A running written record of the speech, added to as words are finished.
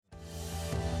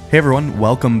Hey everyone,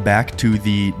 welcome back to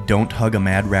the Don't Hug a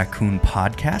Mad Raccoon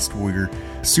podcast. We're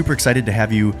super excited to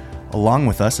have you along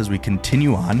with us as we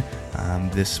continue on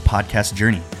this podcast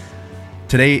journey.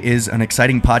 Today is an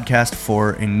exciting podcast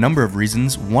for a number of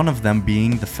reasons, one of them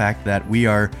being the fact that we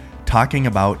are talking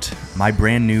about my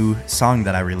brand new song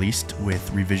that I released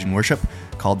with Revision Worship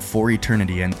called For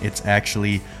Eternity, and it's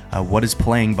actually what is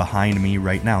playing behind me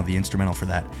right now. The instrumental for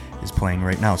that is playing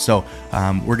right now. So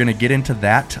we're going to get into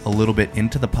that a little bit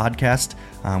into the podcast.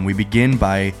 We begin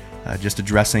by just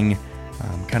addressing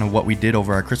kind of what we did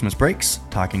over our Christmas breaks,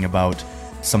 talking about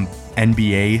some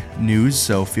NBA news,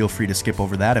 so feel free to skip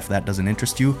over that if that doesn't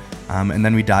interest you. And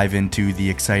then we dive into the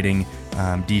exciting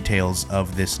details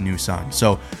of this new song.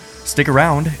 So stick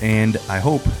around, and I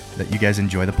hope that you guys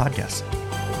enjoy the podcast.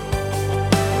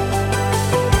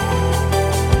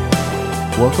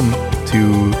 Welcome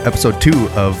to episode 2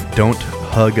 of Don't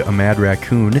Hug a Mad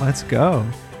Raccoon. Let's go.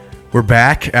 We're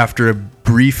back after a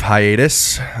brief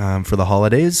hiatus for the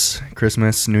holidays,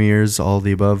 Christmas, New Year's, all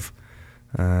the above.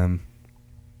 So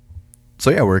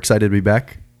yeah, we're excited to be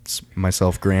back. It's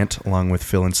myself, Grant, along with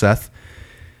Phil and Seth.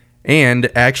 And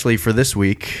actually for this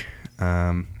week,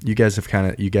 you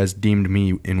guys deemed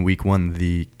me in week 1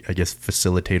 the, I guess,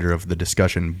 facilitator of the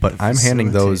discussion, but I'm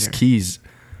handing those keys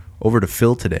over to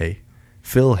Phil today.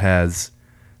 Phil has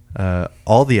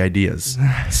all the ideas,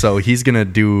 so he's gonna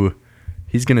do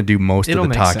most of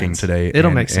the talking today.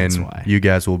 It'll make sense and why. You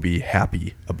guys will be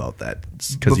happy about that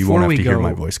because you won't have to hear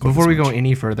my voice. Before we go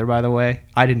any further, by the way,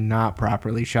 I did not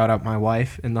properly shout out my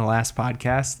wife in the last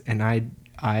podcast, and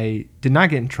I did not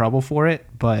get in trouble for it,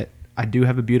 but I do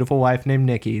have a beautiful wife named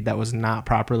Nikki that was not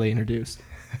properly introduced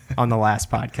on the last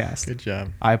podcast. Good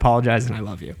job. I apologize and I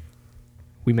love you.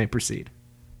 We may proceed.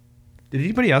 Did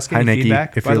anybody else get Hi, any Nikki.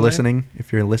 feedback? If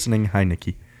you're listening, hi,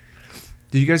 Nikki.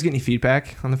 Did you guys get any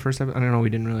feedback on the first episode? I don't know. We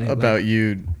didn't really. About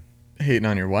you hating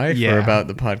on your wife or about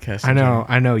the podcast?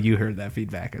 I know you heard that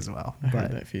feedback as well. I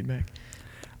heard that feedback.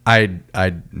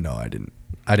 No, I didn't.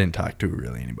 I didn't talk to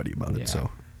really anybody about it.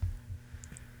 So.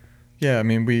 Yeah, I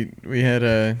mean, we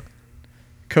had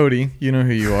Cody. You know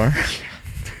who you are.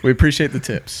 We appreciate the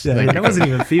tips. Yeah, that wasn't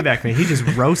even feedback, man. He just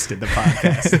roasted the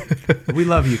podcast. We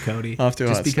love you, Cody. Off to a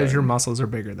just hot because start. your muscles are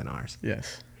bigger than ours.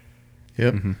 Yes.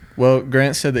 Yep. Mm-hmm. Well,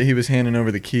 Grant said that he was handing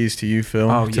over the keys to you, Phil,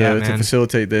 to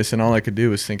facilitate this, and all I could do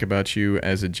was think about you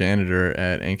as a janitor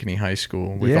at Ankeny High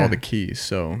School with all the keys.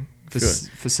 So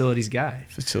facilities guy.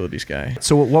 Facilities guy.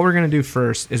 So what we're gonna do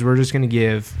first is we're just gonna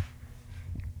give.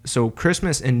 So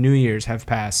Christmas and New Year's have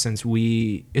passed since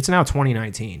it's now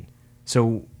 2019.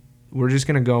 So we're just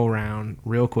going to go around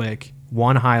real quick.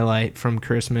 One highlight from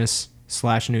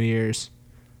Christmas/New Year's.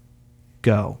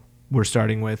 Go. We're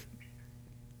starting with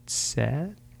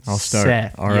Seth. I'll start.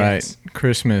 Seth, all right.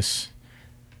 Christmas.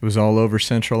 It was all over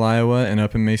Central Iowa and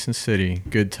up in Mason City.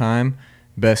 Good time.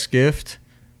 Best gift.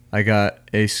 I got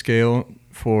a scale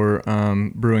for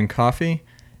brewing coffee.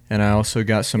 And I also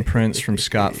got some prints from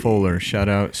Scott Fuller. Shout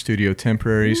out Studio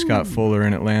Temporary, Scott Fuller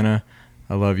in Atlanta.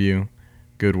 I love you.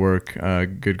 Good work.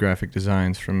 Good graphic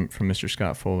designs from Mr.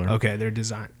 Scott Fuller. Okay, they're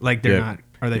design. Like they're not.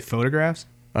 Are they photographs?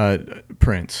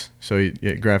 Prints. So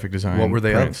yeah, graphic design. What were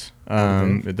they prints.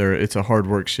 It's a hard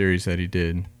work series that he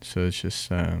did. So it's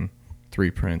just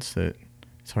 3 prints that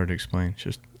it's hard to explain. It's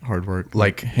just hard work.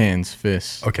 Like hands,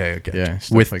 fists. Okay. Yeah.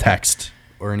 With like text. That.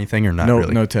 Or anything, or not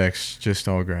really? No text, just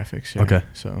all graphics. Yeah. Okay.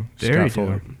 So Very Scott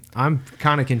Fuller. dope. I'm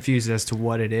kind of confused as to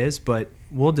what it is, but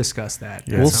we'll discuss that.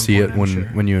 Yeah. We'll see it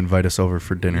when you invite us over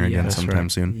for dinner again sometime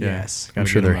soon. Yes. I'm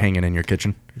sure they're hanging in your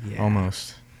kitchen. Yeah.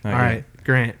 Almost. All right,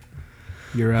 Grant,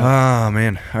 you're up. Oh,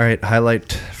 man. All right,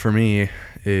 highlight for me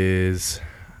is,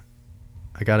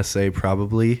 I got to say,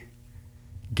 probably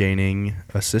gaining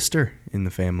a sister in the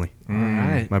family. All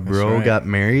right. My bro got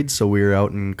married, so we were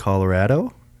out in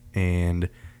Colorado and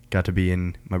got to be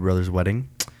in my brother's wedding.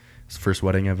 It's the first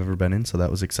wedding I've ever been in, so that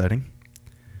was exciting.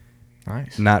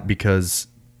 Nice. Not because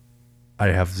I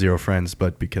have 0 friends,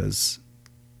 but because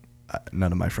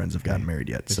none of my friends have gotten married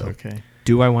yet. It's so okay.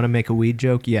 Do I want to make a weed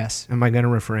joke? Yes. Am I going to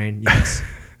refrain? Yes.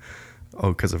 Oh,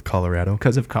 because of Colorado?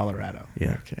 Because of Colorado.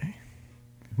 Yeah. Okay.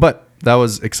 But that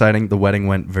was exciting. The wedding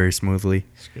went very smoothly.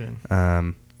 It's good.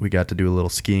 We got to do a little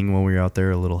skiing while we were out there,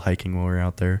 a little hiking while we were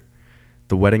out there.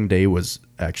 The wedding day was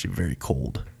actually very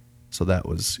cold, so that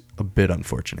was a bit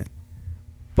unfortunate.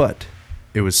 But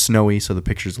it was snowy, so the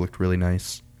pictures looked really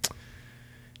nice.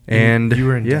 And you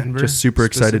were in Denver, just super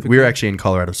excited. We were actually in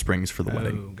Colorado Springs for the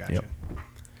wedding. Gotcha.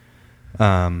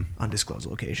 Yep. Undisclosed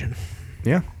location.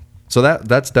 Yeah. So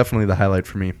that's definitely the highlight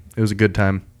for me. It was a good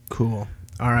time. Cool.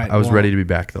 All right. I was ready to be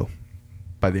back though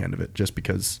by the end of it, just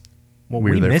because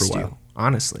we were there for a while.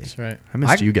 honestly. That's right. I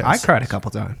missed you guys. I cried a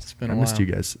couple times. It's been I a missed while.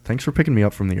 you guys. Thanks for picking me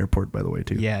up from the airport, by the way,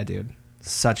 too. Yeah, dude.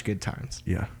 Such good times.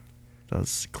 Yeah. That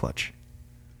was clutch.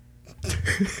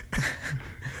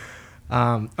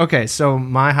 Okay, so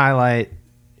my highlight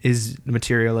is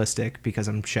materialistic because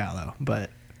I'm shallow, but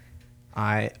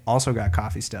I also got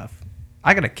coffee stuff.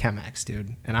 I got a Chemex,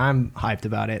 dude, and I'm hyped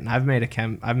about it. And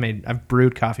I've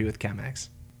brewed coffee with Chemex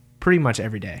pretty much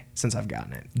every day since I've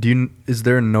gotten it. Is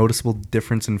there a noticeable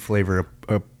difference in flavor?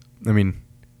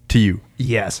 To you?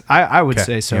 Yes, I would Okay.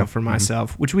 say so Yep. for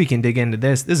myself, which we can dig into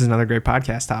this. This is another great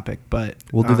podcast topic, but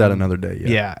We'll do that another day.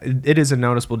 Yeah, it is a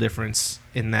noticeable difference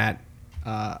in that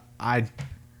I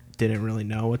didn't really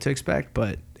know what to expect,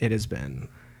 but it has been.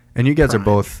 And you guys Prime.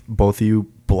 are both of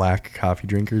you black coffee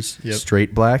drinkers? Yep.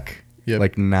 Straight black? Yep.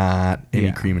 Like not any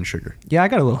Yeah. cream and sugar? Yeah, I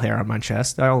got a little hair on my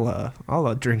chest.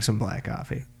 I'll drink some black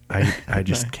coffee. I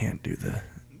just can't do the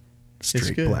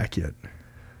straight good. black yet.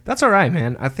 That's all right,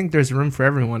 man. I think there's room for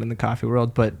everyone in the coffee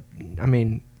world, but I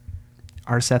mean,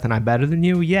 are Seth and I better than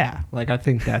you? Yeah. Like, I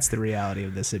think that's the reality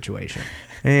of this situation.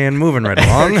 And moving right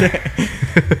along.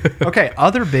 Okay,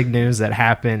 other big news that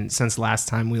happened since last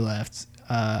time we left,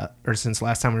 or since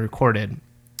last time we recorded,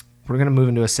 we're going to move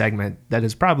into a segment that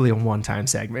is probably a one-time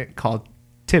segment called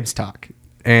Thibs Talk.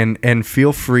 And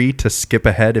feel free to skip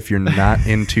ahead if you're not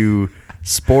into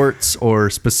sports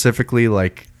or specifically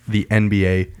like the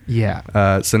NBA.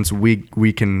 Yeah. Since we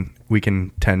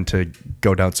can tend to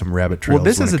go down some rabbit trails. Well,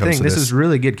 this when is it the comes thing. to This is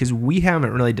really good because we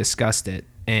haven't really discussed it.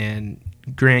 And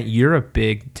Grant, you're a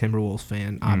big Timberwolves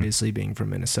fan, obviously being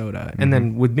from Minnesota. And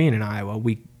then with being in Iowa,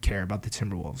 we care about the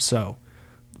Timberwolves. So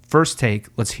first take,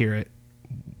 let's hear it.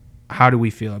 How do we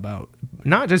feel about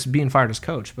not just being fired as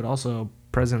coach, but also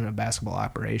president of basketball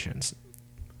operations?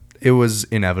 It was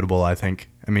inevitable, I think.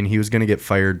 I mean, he was going to get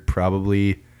fired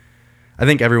probably. I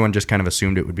think everyone just kind of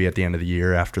assumed it would be at the end of the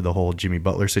year after the whole Jimmy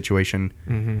Butler situation.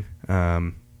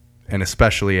 And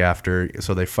especially after,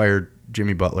 so they fired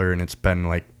Jimmy Butler and it's been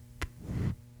like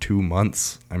 2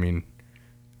 months. I mean,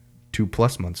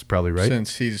 2+ months probably, right?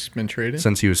 Since he's been traded?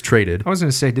 Since he was traded. I was going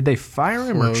to say, did they fire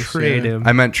him or Close, trade yeah. him?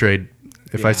 I meant trade.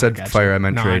 If Yeah, I said gotcha. fire, I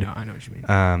meant No, trade. I know what you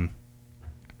mean.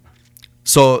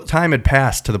 So time had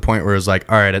passed to the point where it was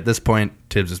like, all right, at this point,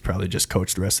 Thibs is probably just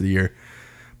coached the rest of the year.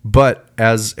 But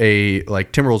as a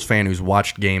like Timberwolves fan who's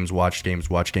watched games,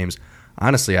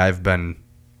 honestly, I've been,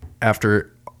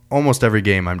 after almost every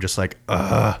game, I'm just like,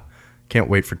 can't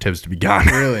wait for Thibs to be gone.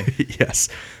 Really? Yes,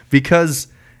 because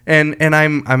and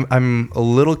I'm a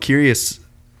little curious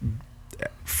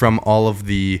from all of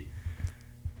the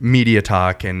media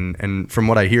talk and from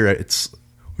what I hear, it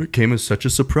came as such a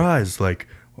surprise. Like,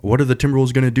 what are the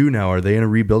Timberwolves going to do now? Are they in a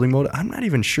rebuilding mode? I'm not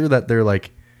even sure that they're like.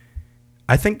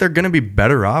 I think they're going to be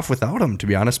better off without him, to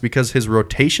be honest, because his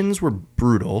rotations were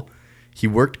brutal. He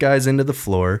worked guys into the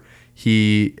floor.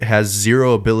 He has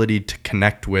zero ability to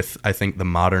connect with, I think, the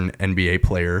modern NBA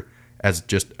player as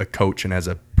just a coach and as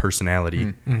a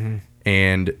personality.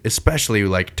 And especially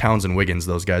like Towns and Wiggins,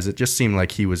 those guys, it just seemed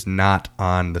like he was not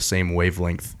on the same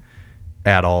wavelength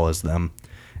at all as them.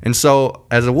 And so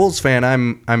as a Wolves fan,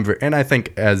 and I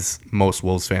think as most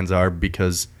Wolves fans are,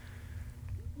 because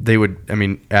they would, I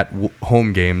mean, at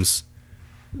home games,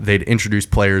 they'd introduce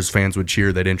players, fans would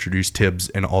cheer, they'd introduce Thibs,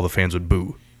 and all the fans would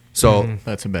boo. So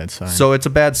That's a bad sign. So it's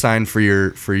a bad sign for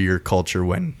your culture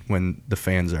when the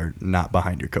fans are not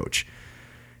behind your coach.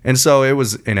 And so it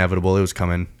was inevitable. It was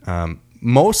coming.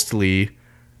 Mostly,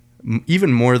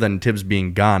 even more than Thibs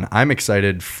being gone, I'm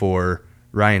excited for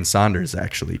Ryan Saunders,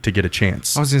 actually, to get a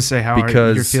chance. I was going to say,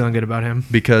 you're feeling good about him?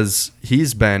 Because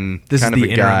he's been This kind is of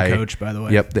the a guy. interim coach, by the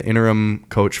way. Yep, the interim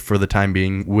coach for the time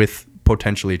being, with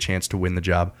potentially a chance to win the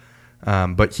job.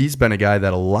 But he's been a guy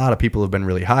that a lot of people have been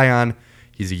really high on.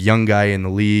 He's a young guy in the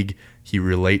league. He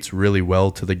relates really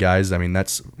well to the guys. I mean,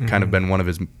 that's kind of been one of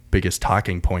his biggest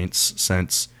talking points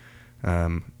since,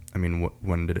 when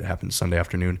did it happen? Sunday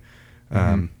afternoon.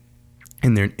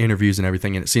 In their interviews and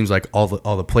everything, and it seems like all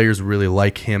the players really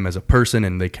like him as a person,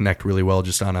 and they connect really well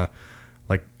just on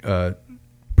a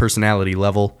personality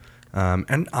level.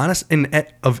 And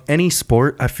of any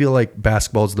sport, I feel like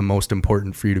basketball is the most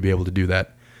important for you to be able to do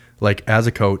that. Like, as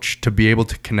a coach, to be able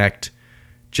to connect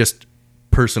just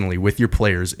personally with your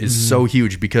players is so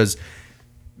huge because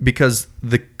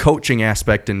the coaching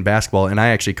aspect in basketball, and I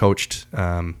actually coached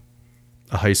a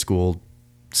high school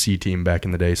C team back in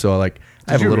the day, so I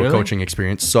have a little coaching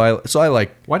experience. So I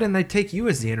like. Why didn't they take you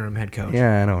as the interim head coach?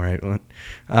 Yeah, I know, right?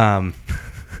 Well,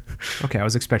 Okay, I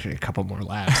was expecting a couple more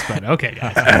laps, but okay,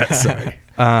 guys. sorry.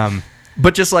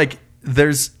 But just like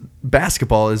there's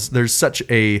such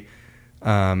a,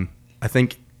 I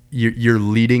think you're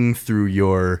leading through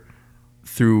your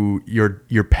through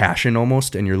your passion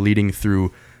almost, and you're leading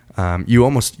through you're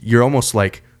almost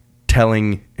like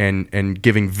telling and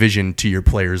giving vision to your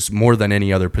players more than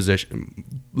any other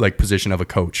position of a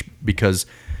coach, because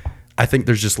I think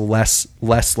there's just less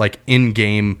like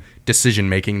in-game decision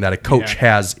making that a coach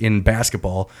has in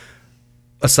basketball,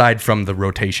 aside from the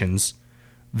rotations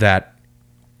that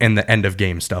and the end of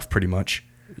game stuff pretty much.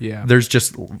 Yeah. There's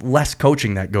just less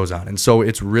coaching that goes on. And so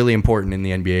it's really important in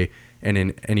the NBA and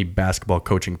in any basketball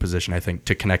coaching position, I think,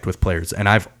 to connect with players. And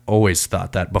I've always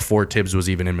thought that before Thibs was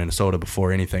even in Minnesota,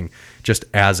 before anything, just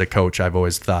as a coach, I've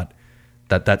always thought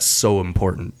that that's so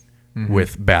important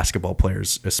with basketball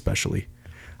players especially.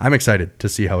 I'm excited to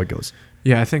see how it goes.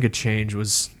 Yeah, I think a change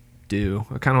was due.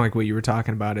 Kind of like what you were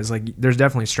talking about is like there's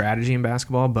definitely strategy in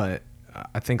basketball, but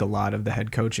I think a lot of the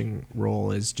head coaching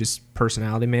role is just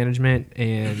personality management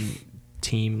and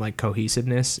team like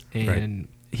cohesiveness. And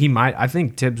I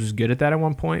think Thibs was good at that at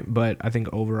one point, but I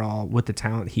think overall with the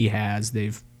talent he has,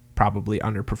 they've probably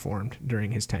underperformed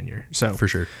during his tenure. So for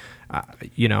sure,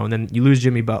 and then you lose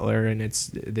Jimmy Butler, and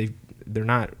they're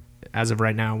not, as of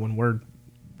right now when we're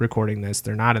recording this,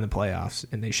 they're not in the playoffs,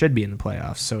 and they should be in the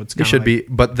playoffs. So it's they should be,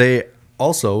 but they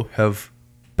also have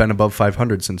been above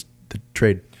 500 since the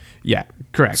trade. Yeah,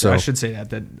 correct. So I should say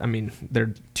that I mean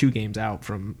they're 2 games out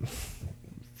from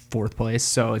fourth place,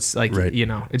 so it's like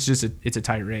it's just it's a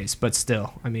tight race, but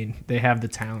still, I mean they have the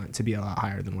talent to be a lot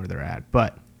higher than where they're at.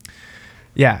 But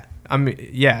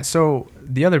so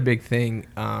the other big thing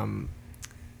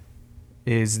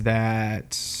is that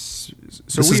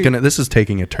this is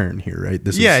taking a turn here, right?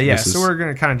 This so we're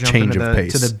gonna kind of jump into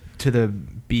the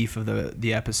beef of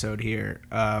the episode here.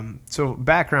 So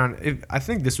background, I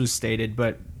think this was stated,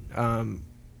 but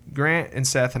Grant and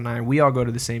Seth and we all go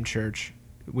to the same church.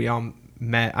 We all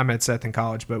met. I met Seth in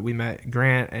college, but we met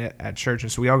Grant at church,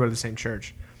 and so we all go to the same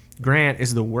church. Grant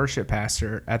is the worship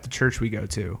pastor at the church we go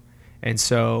to, and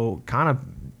so kind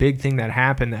of big thing that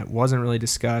happened that wasn't really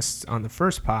discussed on the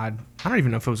first pod. I don't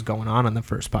even know if it was going on the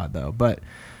first pod though, but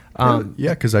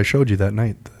because I showed you that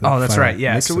night. That's right.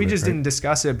 Yeah, so we just didn't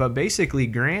discuss it, but basically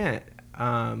Grant,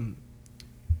 I mean,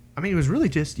 it was really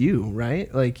just you,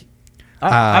 right? Like,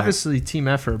 obviously team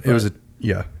effort. But, it was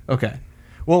Okay.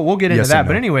 Well, we'll get into that.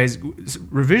 But anyways,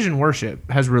 Revision Worship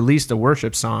has released a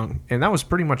worship song, and that was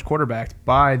pretty much quarterbacked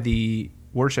by the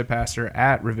worship pastor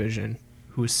at Revision,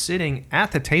 who is sitting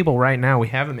at the table right now. We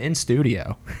have him in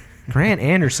studio. Grant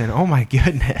Anderson. Oh, my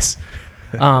goodness.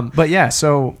 But yeah,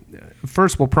 so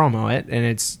first we'll promo it, and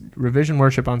it's Revision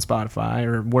Worship on Spotify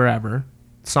or wherever.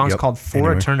 The song's called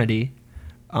For Eternity.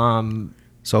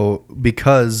 So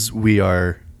because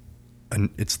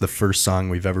it's the first song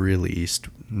we've ever released,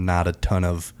 not a ton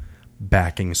of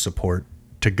backing support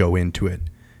to go into it.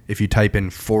 If you type in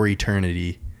For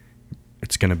Eternity,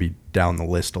 it's going to be down the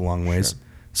list a long ways. Sure.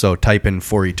 So type in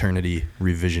For Eternity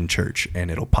Revision Church, and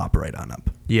it'll pop right on up.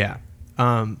 Yeah.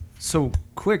 So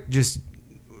quick, just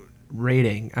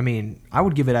rating. I mean, I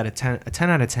would give it a 10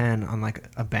 out of 10 on like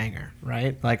a banger,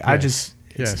 right? Like it's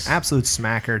an absolute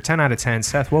smacker. 10 out of 10.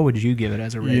 Seth, what would you give it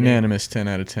as a rating? Unanimous 10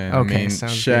 out of 10. Okay, I mean,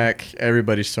 sounds Shaq, good.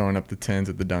 Everybody's throwing up the 10s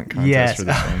at the dunk contest for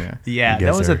this one. Yeah,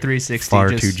 that was a 360. Far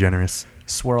too generous.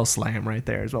 Swirl slam right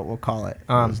there is what we'll call it.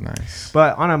 That was nice.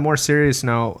 But on a more serious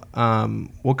note,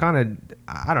 we'll kind of,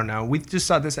 I don't know. We just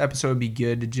thought this episode would be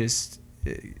good to just.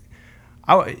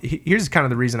 Here's kind of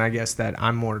the reason, I guess, that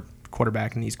I'm more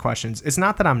quarterbacking these questions. It's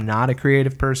not that I'm not a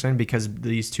creative person, because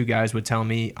these two guys would tell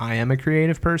me I am a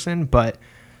creative person, but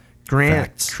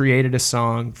Grant created a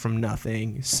song from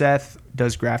nothing. Seth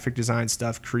does graphic design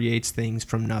stuff, creates things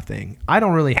from nothing. I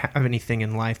don't really have anything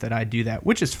in life that I do that,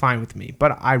 which is fine with me,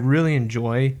 but I really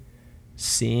enjoy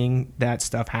seeing that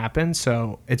stuff happen.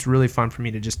 So it's really fun for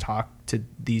me to just talk to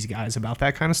these guys about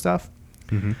that kind of stuff.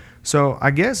 Mm-hmm. So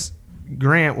I guess,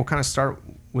 Grant, we'll kind of start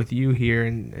with you here,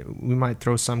 and we might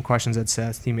throw some questions at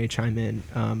Seth. He may chime in.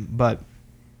 But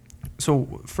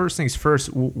so first things first,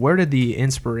 where did the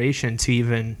inspiration to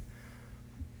even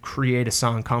create a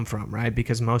song come from, right?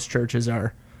 Because most churches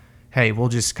are, hey, we'll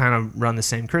just kind of run the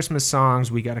same Christmas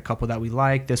songs. We got a couple that we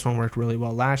like. This one worked really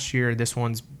well last year. This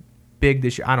one's big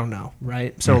this year. I don't know,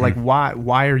 right? So like,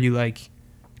 why are you like,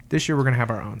 this year we're going to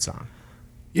have our own song?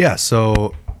 Yeah,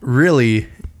 so really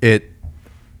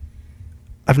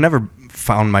I've never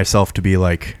found myself to be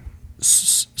like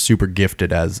super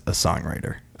gifted as a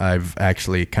songwriter. I've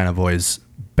actually kind of always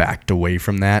backed away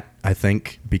from that, I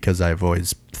think, because I've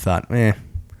always thought, it's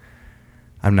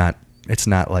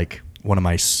not like one of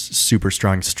my super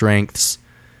strong strengths.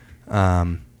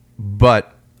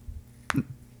 But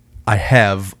I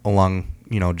have, along,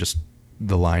 just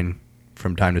the line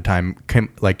from time to time,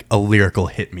 like a lyrical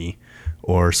hit me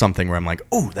or something where I'm like,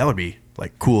 oh, that would be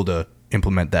like cool to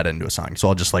implement that into a song. So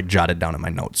I'll just like jot it down in my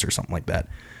notes or something like that.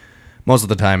 Most of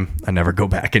the time, I never go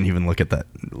back and even look at the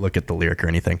lyric or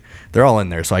anything. They're all in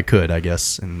there, so I could, I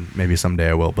guess, and maybe someday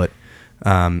I will. But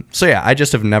so yeah, I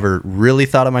just have never really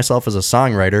thought of myself as a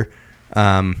songwriter.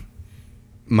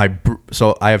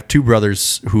 So I have two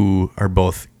brothers who are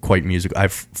both quite musical. I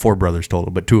have 4 brothers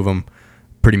total, but 2 of them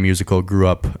pretty musical. Grew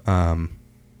up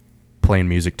playing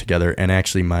music together, and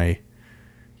actually my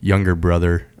younger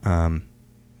brother,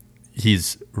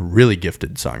 he's a really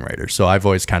gifted songwriter. So I've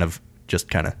always kind of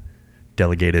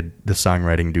delegated the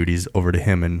songwriting duties over to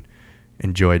him and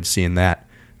enjoyed seeing that.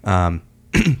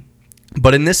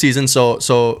 But in this season,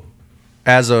 so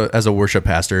as a worship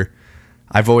pastor,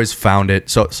 I've always found it.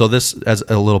 So this, as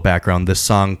a little background, this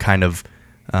song kind of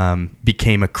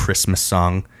became a Christmas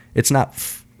song. It's not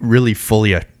really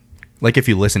fully like if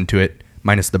you listen to it,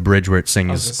 minus the bridge where it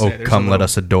sings, "Oh, come, let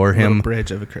us adore Him."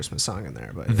 Bridge of a Christmas song in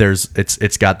there, but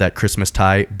it's got that Christmas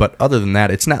tie. But other than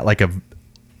that, it's not like a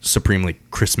supremely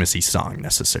Christmassy song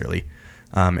necessarily.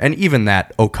 And even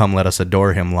that "Oh, come, let us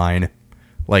adore Him" line,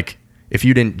 like if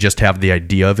you didn't just have the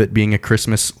idea of it being a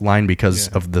Christmas line because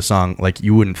of the song, like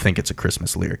you wouldn't think it's a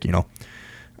Christmas lyric, you know?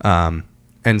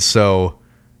 And so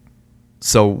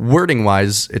wording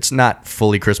wise, it's not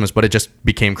fully Christmas, but it just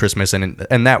became Christmas.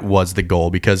 And that was the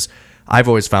goal, because I've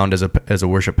always found as a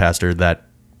worship pastor that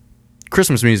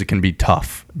Christmas music can be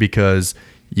tough, because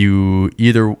you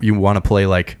want to play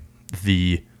like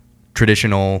the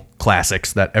traditional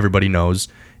classics that everybody knows.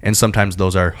 And sometimes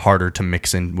those are harder to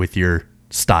mix in with your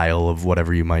style of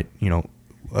whatever you might,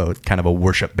 kind of a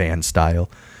worship band style.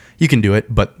 You can do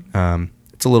it, but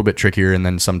it's a little bit trickier. And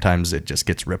then sometimes it just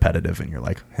gets repetitive and you're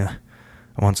like, I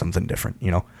want something different,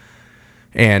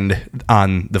 And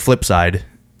on the flip side,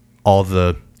 all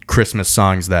the Christmas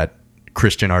songs that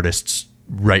Christian artists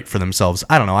write for themselves,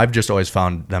 I don't know, I've just always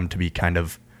found them to be kind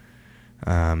of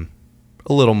a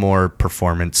little more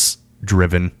performance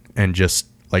driven and just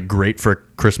like great for a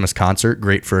Christmas concert,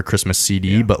 great for a Christmas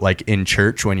CD, but like in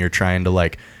church when you're trying to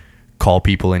like call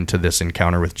people into this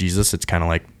encounter with Jesus, it's kind of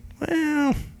like,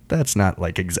 well, that's not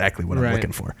like exactly what I'm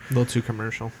looking for. A little too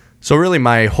commercial. So really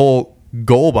my whole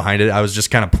goal behind it, I was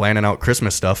just kind of planning out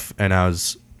Christmas stuff, and I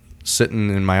was sitting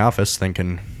in my office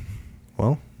thinking,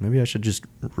 well, maybe I should just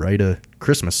write a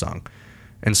Christmas song.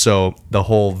 And so the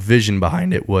whole vision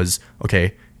behind it was,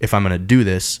 okay, if I'm going to do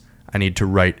this, I need to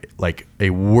write like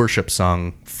a worship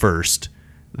song first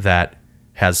that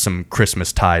has some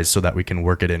Christmas ties so that we can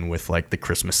work it in with like the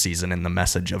Christmas season and the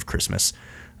message of Christmas.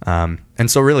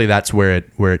 And so really that's where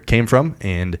it came from.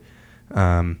 And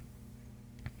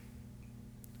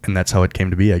that's how it came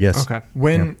to be, I guess. Okay.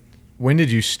 When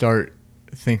did you start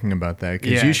thinking about that?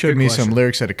 Because you showed me some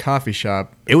lyrics at a coffee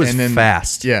shop. It was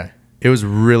fast. Yeah. It was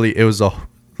a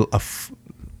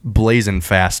blazing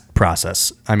fast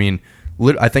process. I mean,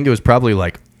 I think it was probably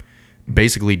like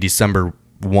basically December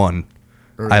 1.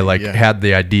 Had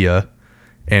the idea,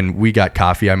 and we got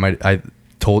coffee.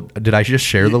 Did I just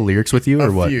share the lyrics with you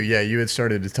or what? Yeah, you had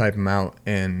started to type them out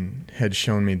and had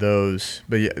shown me those.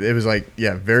 But yeah, it was like,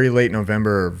 very late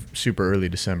November or super early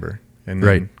December. And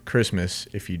then Christmas,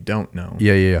 if you don't know.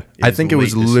 Yeah. I think it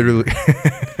was literally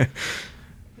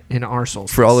in our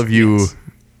solstice. For all of you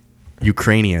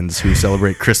Ukrainians who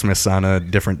celebrate Christmas on a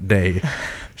different day.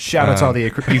 Shout out to all the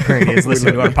Ukrainians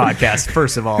listening to our podcast.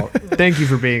 First of all, thank you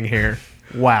for being here.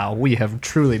 Wow, we have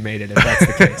truly made it if that's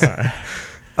the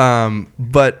case.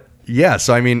 But yeah,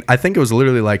 so I mean, I think it was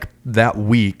literally like that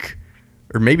week,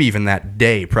 or maybe even that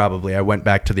day probably, I went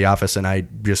back to the office and I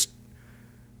just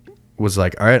was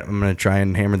like, all right, I'm going to try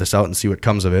and hammer this out and see what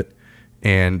comes of it.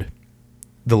 And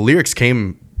the lyrics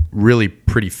came really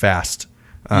pretty fast.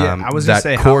 I was going to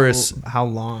say, chorus, how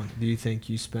long do you think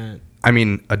you spent? I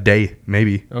mean, a day,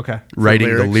 maybe. Okay.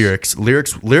 Writing the lyrics.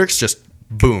 Lyrics just,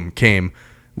 boom, came,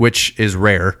 which is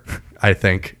rare, I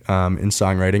think, in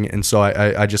songwriting. And so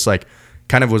I just like,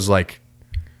 kind of was like,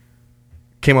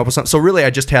 came up with something. So really, I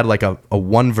just had like a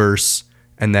one verse,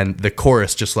 and then the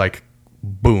chorus just like,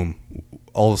 boom.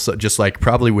 All of a sudden, just like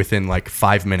probably within like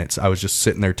 5 minutes, I was just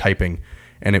sitting there typing,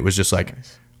 and it was just like,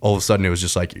 all of a sudden, it was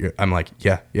just like, I'm like,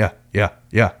 yeah. And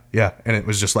it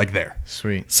was just like there.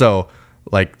 Sweet. So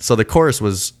the chorus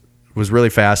was really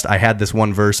fast. I had this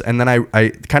one verse, and then I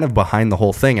kind of behind the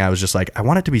whole thing, I was just like, I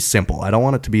want it to be simple. I don't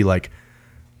want it to be like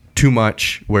too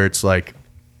much where it's like,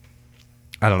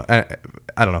 I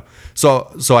don't know.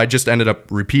 So I just ended up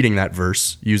repeating that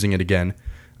verse, using it again,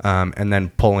 and then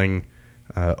pulling,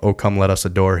 "Oh, come, let us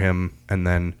adore Him," and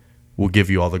then "We'll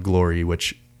give you all the glory,"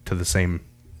 which to the same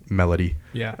melody.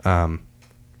 Yeah.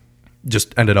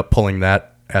 Just ended up pulling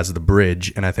that as the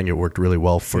bridge, and I think it worked really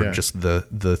well for Yeah. just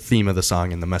the theme of the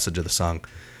song and the message of the song.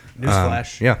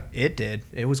 Newsflash. Yeah. It did.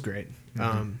 It was great.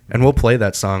 And we'll play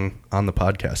that song on the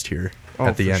podcast here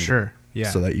at the for end. sure. Yeah.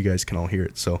 So that you guys can all hear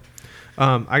it. So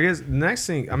I guess the next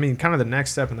thing, I mean, kind of the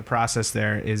next step in the process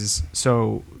there is,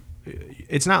 so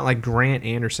it's not like Grant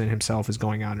Anderson himself is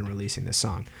going out and releasing this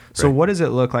song. So Right. what does it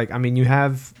look like? I mean, you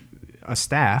have a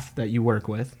staff that you work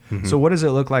with. Mm-hmm. So what does it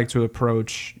look like to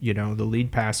approach, the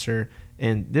lead pastor?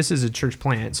 And this is a church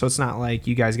plant, so it's not like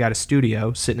you guys got a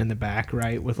studio sitting in the back,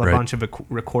 right, with a Right. bunch of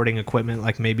recording equipment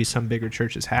like maybe some bigger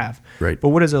churches have. Right. But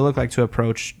what does it look like to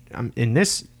approach, in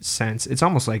this sense, it's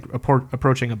almost like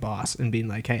approaching a boss and being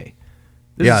like, hey,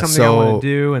 this Yeah, is something I want so- to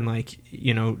do, and like,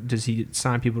 does he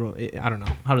sign people to, I don't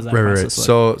know. How does that right. process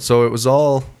look? So it was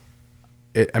all.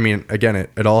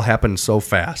 It all happened so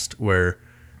fast where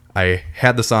I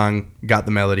had the song, got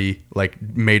the melody, like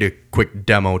made a quick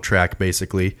demo track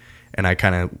basically, and I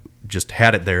kind of just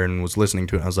had it there and was listening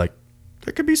to it. And I was like,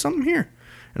 there could be something here.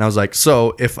 And I was like,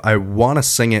 so if I want to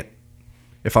sing it,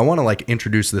 if I want to like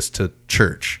introduce this to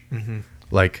church,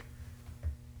 like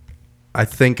I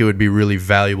think it would be really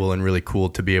valuable and really cool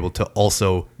to be able to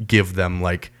also give them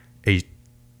like a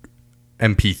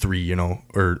MP3,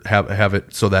 or have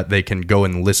it so that they can go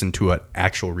and listen to an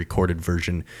actual recorded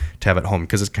version to have at home.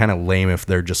 Because it's kind of lame if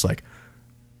they're just like,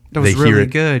 That was they hear really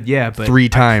it good, yeah. But 3 I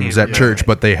times can't at church,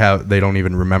 remember but they don't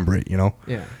even remember it,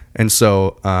 Yeah. And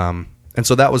so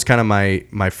that was kind of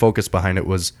my focus behind it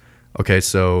was, okay,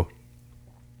 so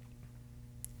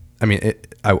I mean,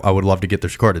 I would love to get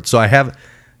this recorded. So I have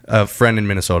a friend in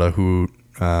Minnesota who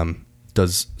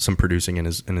does some producing and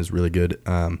is really good,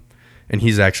 and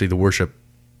he's actually the worship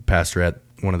pastor at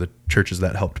one of the churches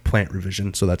that helped plant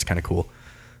Revision, so that's kind of cool.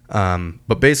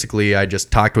 But basically, I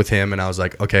just talked with him, and I was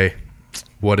like, okay,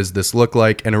 what does this look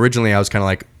like? And originally, I was kind of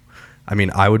like, I mean,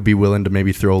 I would be willing to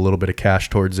maybe throw a little bit of cash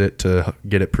towards it to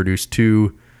get it produced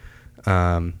too,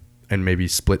 and maybe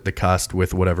split the cost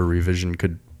with whatever Revision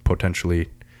could potentially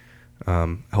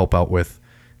help out with.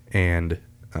 And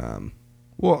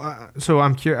so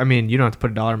I'm curious. I mean, you don't have to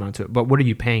put a dollar amount to it, but what are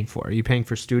you paying for? Are you paying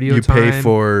for studio you time? pay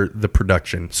for the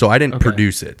production. So I didn't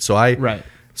produce it. So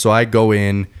I go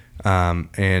in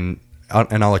and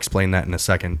I'll explain that in a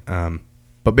second.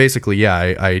 But basically, yeah,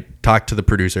 I talked to the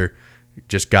producer,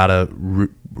 just got a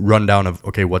rundown of,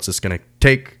 okay, what's this going to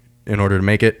take in order to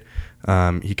make it.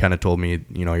 He kind of told me,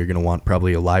 you're going to want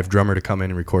probably a live drummer to come in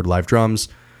and record live drums.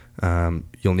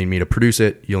 You'll need me to produce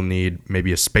it. You'll need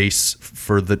maybe a space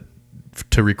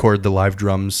to record the live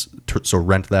drums, so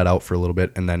rent that out for a little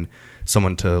bit, and then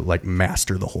someone to like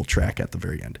master the whole track at the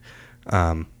very end.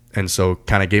 And so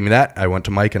kind of gave me that. I went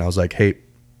to Mike and I was like, hey,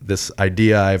 this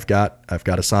idea I've got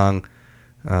a song.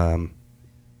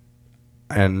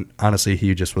 And honestly,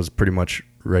 he just was pretty much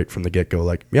right from the get-go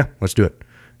like, yeah, let's do it.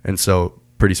 And so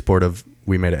pretty supportive.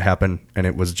 We made it happen, and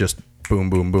it was just boom,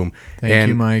 boom, boom. Thank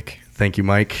you, Mike. Thank you,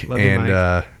 Mike. Love you,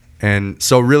 Mike. And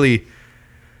so really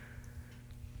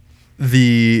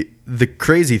the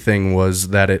crazy thing was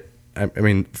that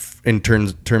in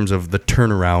terms of the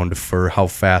turnaround for how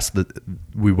fast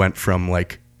we went from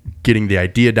like getting the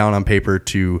idea down on paper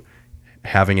to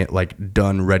having it like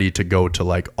done, ready to go to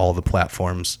like all the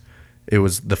platforms. It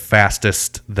was the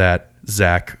fastest that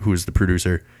Zach, who is the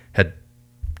producer, had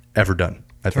ever done.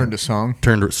 Turned a song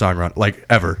around like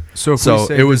ever. So if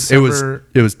we say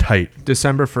it was tight.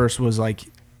 December 1st was like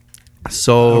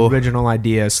So original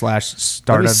idea / start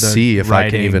let me of the see if I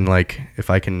can writing. even if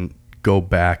I can go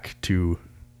back to.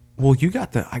 Well, you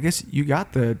got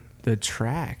the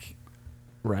track,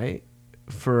 right,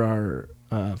 for our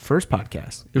first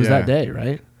podcast. It was Yeah. that day,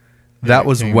 right? That it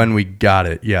was came when we got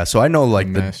it. Yeah, so I know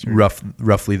like the mastered.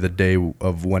 roughly the day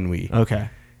of when we Okay.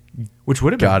 Which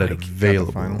would have got been it like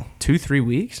available. final. 2-3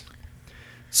 weeks.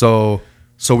 So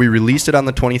we released it on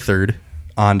the 23rd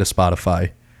onto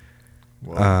Spotify.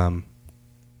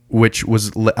 Which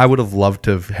was, I would have loved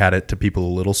to have had it to people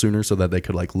a little sooner so that they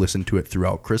could like listen to it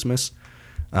throughout Christmas.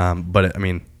 But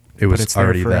it was it's there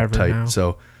already that forever tight. now.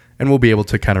 So, and we'll be able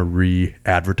to kind of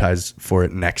re-advertise for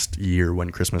it next year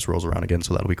when Christmas rolls around again.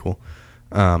 So that'll be cool.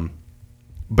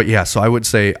 But yeah, so I would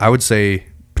say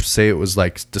it was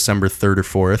like December 3rd or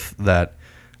 4th that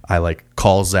I like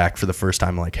call Zach for the first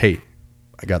time. Like, hey,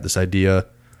 I got this idea.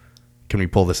 Can we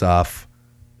pull this off?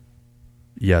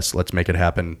 Yes, let's make it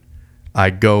happen. I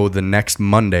go the next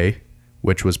Monday,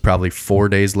 which was probably 4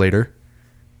 days later,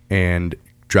 and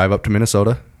drive up to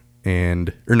Minnesota.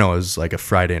 It was like a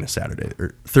Friday and a Saturday,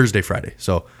 or Thursday, Friday.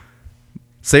 So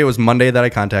say it was Monday that I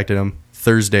contacted him.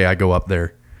 Thursday, I go up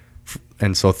there.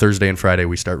 And so Thursday and Friday,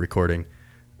 we start recording.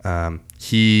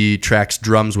 He tracks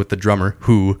drums with the drummer,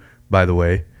 who, by the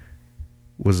way,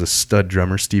 was a stud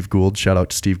drummer, Steve Gould. Shout out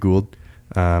to Steve Gould.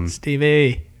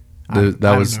 Stevie.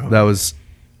 That was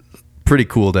pretty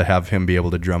cool to have him be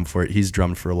able to drum for it. He's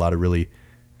drummed for a lot of really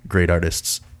great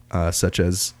artists, such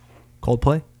as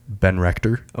Coldplay, Ben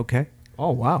Rector. Okay.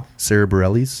 Oh wow. Sarah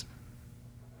Bareilles,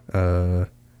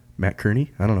 Matt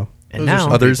Kearney. I don't know. And now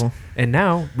others. people. And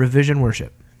now Revision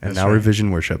Worship. And That's now right.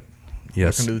 Revision Worship.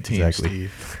 Yes. Welcome to the team, exactly.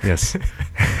 Steve. Yes.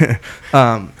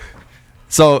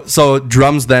 So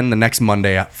drums then the next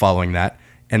Monday following that,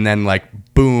 and then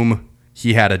like boom,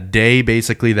 he had a day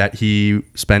basically that he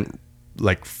spent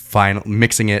like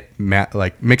mixing it,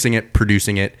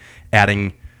 producing it,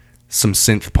 adding some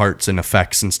synth parts and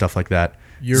effects and stuff like that.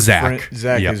 Your Zach friend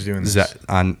Zach is doing this.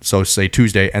 So say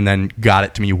Tuesday, and then got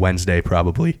it to me Wednesday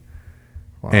probably.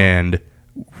 Wow. And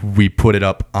we put it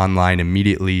up online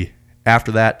immediately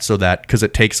after that, so that because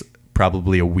it takes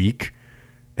probably a week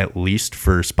at least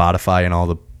for Spotify and all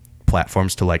the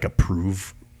platforms to like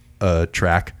approve a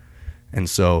track. And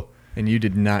so And you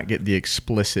did not get the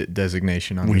explicit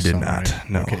designation on We this did song, not, right?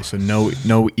 no. Okay, so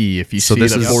no E. If you So see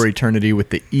this the is- For Eternity with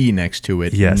the E next to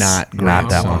it, Yes, not not great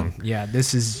that song. one. Yeah,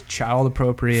 this is child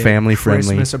appropriate, Family friendly.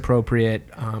 Christmas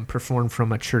appropriate, performed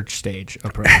from a church stage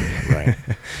appropriate.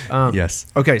 Right. yes.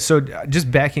 Okay, so just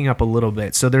backing up a little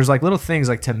bit. So there's like little things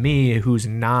like to me who's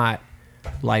not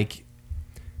like,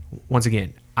 once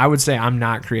again, I would say I'm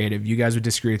not creative. You guys would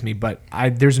disagree with me, but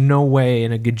there's no way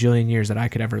in a gajillion years that I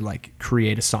could ever like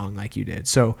create a song like you did.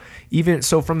 So even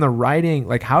so from the writing,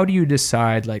 like how do you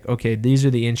decide like, okay, these are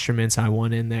the instruments I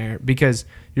want in there? Because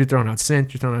you're throwing out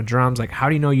synth, you're throwing out drums. Like how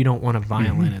do you know you don't want a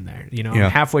violin in there? You know, Yeah.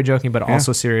 I'm halfway joking, but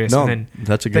also serious. No, and then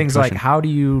that's a good things question. like how do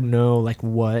you know like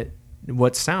what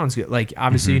sounds good? Like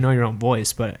obviously you know your own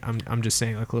voice, but I'm just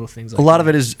saying like little things like A lot of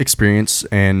that. it is experience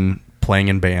and playing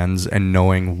in bands and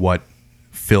knowing what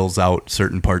fills out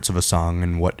certain parts of a song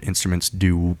and what instruments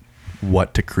do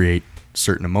what to create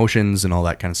certain emotions and all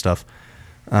that kind of stuff.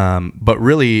 But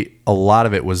really, a lot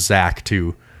of it was Zach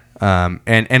too, and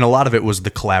a lot of it was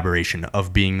the collaboration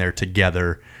of being there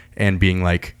together and being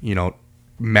like, you know,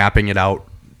 mapping it out,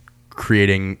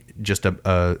 creating just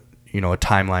a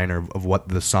timeline of what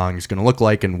the song is going to look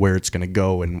like and where it's going to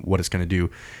go and what it's going to do.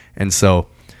 And so,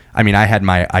 I mean, I had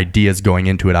my ideas going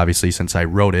into it, obviously, since I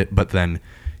wrote it, but then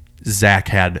Zach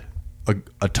had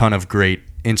a ton of great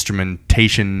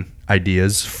instrumentation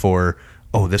ideas for,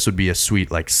 this would be a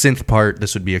sweet like synth part.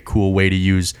 This would be a cool way to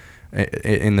use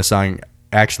in the song.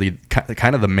 Actually,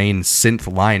 kind of the main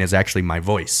synth line is actually my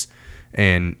voice.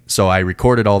 And so I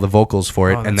recorded all the vocals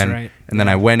for it, Oh, and that's then right. then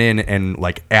I went in and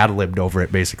like ad-libbed over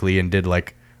it basically and did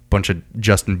like a bunch of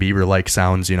Justin Bieber like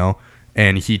sounds, you know.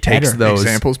 And he takes Better. those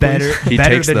Examples, please. better He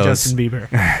better takes than those- Justin Bieber.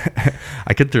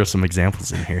 I could throw some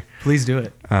examples in here. Please do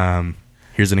it.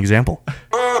 Here's an example.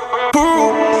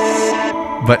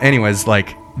 But anyways,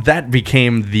 like that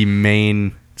became the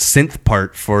main synth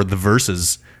part for the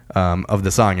verses of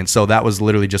the song. And so that was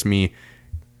literally just me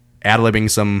ad-libbing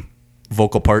some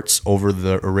vocal parts over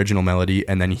the original melody,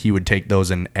 and then he would take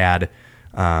those and add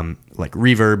like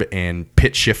reverb and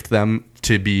pitch shift them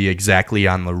to be exactly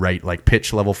on the right like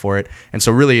pitch level for it. And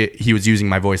so really he was using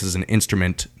my voice as an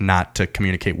instrument, not to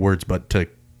communicate words, but to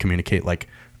communicate like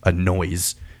a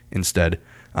noise instead.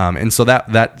 And so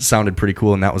that sounded pretty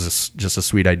cool, and that was just a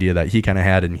sweet idea that he kind of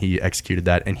had, and he executed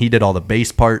that, and he did all the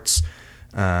bass parts.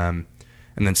 And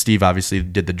then Steve obviously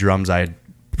did the drums. I had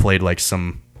played like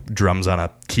some drums on a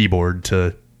keyboard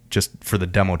just for the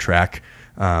demo track.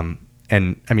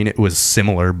 And I mean, it was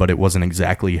similar, but it wasn't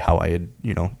exactly how I had,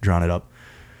 drawn it up.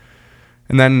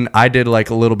 And then I did like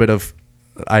a little bit of,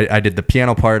 I did the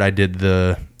piano part. I did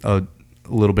a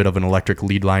little bit of an electric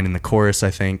lead line in the chorus,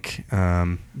 I think.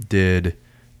 Did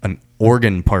an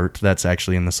organ part that's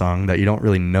actually in the song that you don't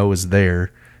really know is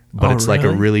there, but it's like a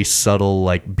really subtle,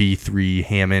 like B3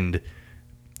 Hammond,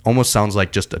 almost sounds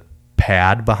like just a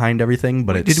pad behind everything,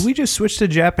 but it's Did we just switch to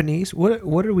Japanese?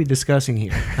 What are we discussing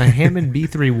here? A Hammond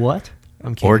B3 what?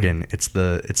 I'm kidding. organ. It's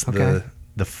Okay.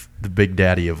 the big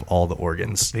daddy of all the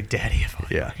organs. Big Daddy of all.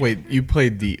 Yeah. Wait, you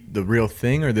played the real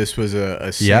thing, or this was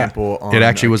a Yeah. sample? On It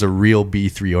actually was a real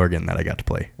B3 organ that I got to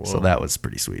play. So Whoa. that was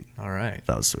pretty sweet. All right.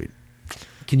 That was sweet.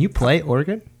 Can you play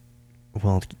organ?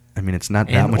 Well, I mean, it's not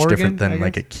that And much organ, different I than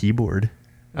like a guess? keyboard.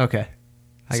 Okay.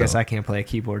 I guess So- I can't play a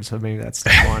keyboard, so maybe that's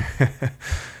step one.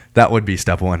 That would be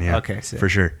step one, yeah. Okay, sick. for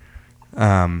sure.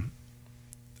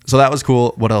 So that was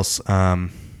cool. What else?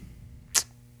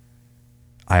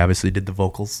 I obviously did the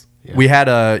vocals. Yeah. We had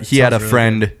he had a Sounds really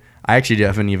friend. I actually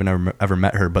haven't even ever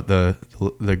met her, but the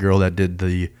girl that did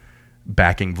the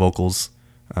backing vocals.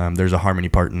 There's a harmony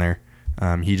part in there.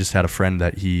 He just had a friend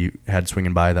that he had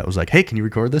swinging by that was like, hey, can you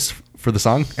record this for the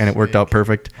song? And it worked out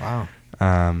perfect. Wow.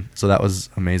 So that was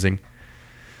amazing.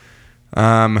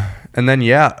 And then,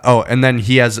 and then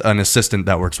he has an assistant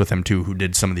that works with him too, who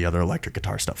did some of the other electric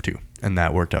guitar stuff too. And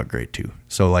that worked out great too.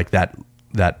 So like that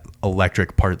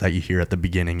electric part that you hear at the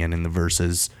beginning and in the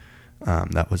verses,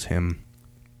 that was him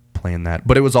playing that.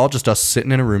 But it was all just us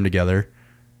sitting in a room together,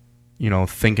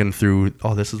 thinking through,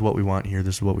 oh, this is what we want here.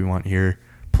 This is what we want here.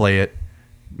 Play it,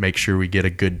 make sure we get a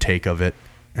good take of it.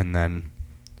 And then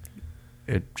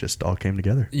it just all came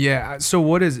together. Yeah.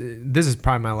 So this is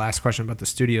probably my last question about the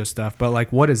studio stuff, but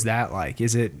like, what is that like?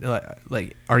 Is it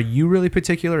like, are you really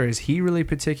particular? Is he really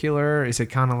particular? Is it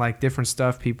kind of like different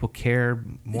stuff? People care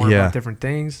more about different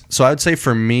things. So I would say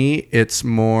for me, it's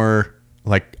more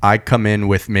like I come in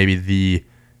with maybe the,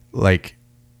 like,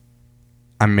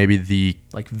 I'm maybe the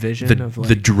like vision of like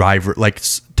the driver, like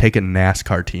take a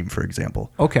NASCAR team, for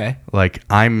example. Okay. Like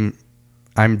I'm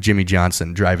Jimmy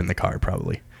Johnson driving the car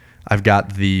probably. I've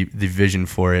got the vision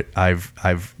for it.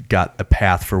 I've got a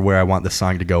path for where I want the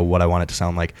song to go, what I want it to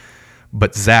sound like.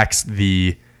 But Zach's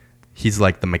he's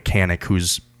like the mechanic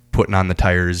who's putting on the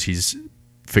tires. He's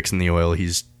fixing the oil.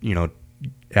 He's,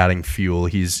 adding fuel.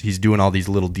 He's doing all these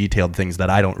little detailed things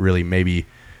that I don't really maybe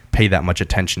pay that much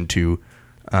attention to.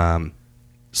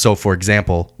 So for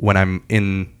example, when I'm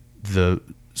in the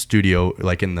studio,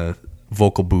 like in the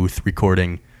vocal booth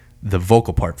recording the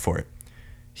vocal part for it,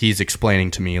 he's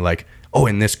explaining to me like, oh,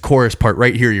 in this chorus part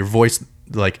right here, your voice,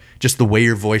 like just the way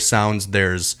your voice sounds,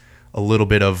 there's a little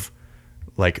bit of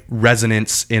like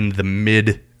resonance in the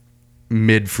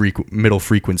middle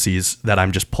frequencies that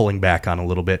I'm just pulling back on a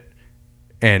little bit.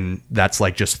 And that's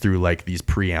like just through like these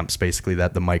preamps basically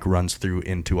that the mic runs through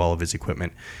into all of his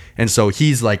equipment. And so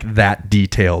he's like that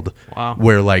detailed. Wow.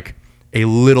 Where like a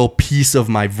little piece of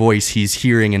my voice he's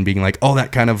hearing and being like, oh,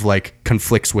 that kind of like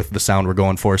conflicts with the sound we're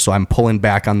going for. So I'm pulling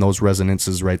back on those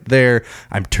resonances right there.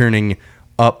 I'm turning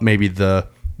up maybe the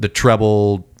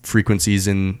treble frequencies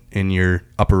in your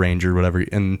upper range or whatever.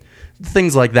 And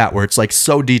things like that where it's like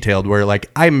so detailed where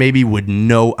like I maybe would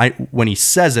know when he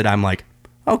says it, I'm like,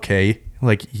 okay,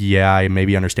 like, yeah, I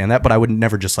maybe understand that, but I would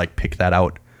never just like pick that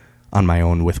out on my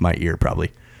own with my ear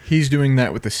probably. He's doing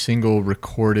that with a single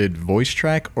recorded voice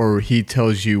track, or he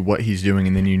tells you what he's doing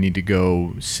and then you need to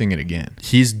go sing it again?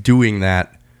 He's doing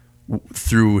that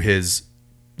through his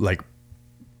like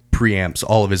preamps,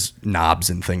 all of his knobs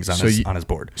and things on his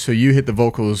board. So you hit the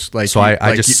vocals like so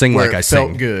I just sing like I felt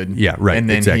sing. Good. Yeah, right. And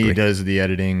then exactly. he does the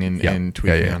editing and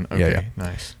tweaking on. Okay, yeah.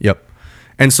 Nice. Yep.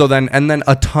 And so then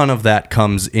a ton of that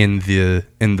comes in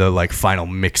the like final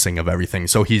mixing of everything.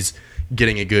 So he's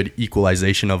getting a good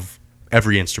equalization of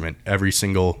every instrument, every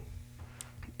single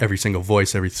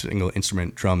voice, every single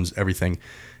instrument, drums, everything.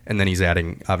 And then he's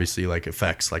adding obviously like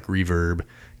effects like reverb,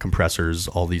 compressors,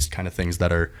 all these kind of things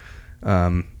that are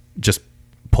just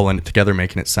pulling it together,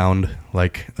 making it sound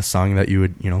like a song that you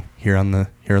would, hear on the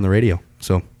radio.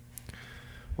 So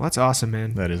well, that's awesome,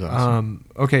 man. That is awesome.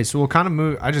 Okay, so we'll kind of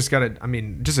move. just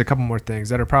a couple more things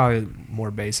that are probably more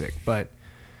basic. But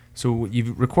so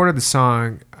you've recorded the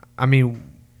song. I mean,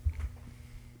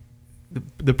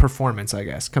 the performance, I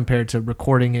guess, compared to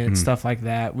recording it, stuff like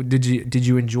that. Did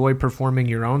you enjoy performing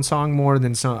your own song more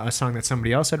than a song that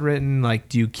somebody else had written? Like,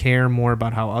 do you care more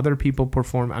about how other people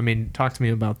perform? I mean, talk to me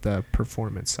about the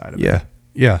performance side of it.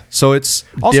 Yeah. So it's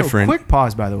also, different. Quick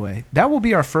pause, by the way. That will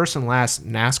be our first and last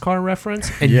NASCAR reference,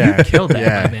 and you killed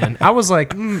that, man. I was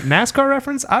like, NASCAR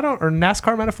reference? or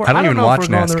NASCAR metaphor? I don't even watch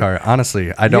NASCAR.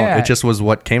 Honestly, I don't. Yeah. It just was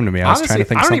what came to me. I was trying to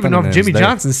think. I don't even know if Jimmy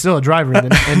Johnson's still a driver in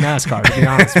NASCAR. To be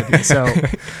honest with you, so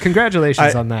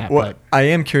congratulations on that. Well, I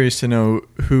am curious to know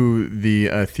who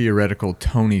the theoretical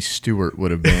Tony Stewart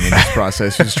would have been in this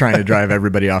process, who's trying to drive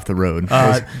everybody off the road.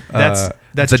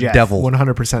 That's the Jeff. devil.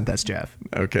 100%. That's Jeff.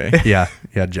 Okay. Yeah,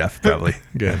 Jeff probably.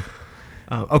 Good.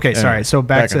 Okay, sorry. So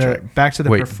back to the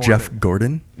performance. Jeff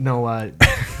Gordon? No,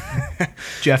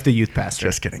 Jeff, the youth pastor.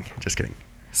 Just kidding.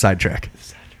 Sidetracked.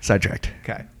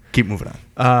 Okay. Keep moving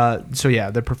on. So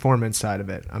yeah, the performance side of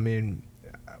it. I mean,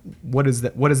 what is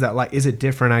that like? Is it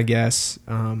different? I guess.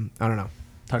 I don't know.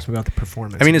 Talk to me about the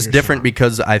performance. I mean, it's different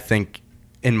because I think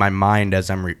in my mind as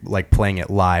I'm like playing it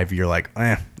live, you're like,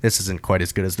 this isn't quite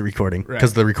as good as the recording,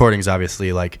 because the recording's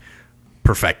obviously like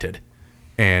perfected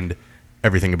and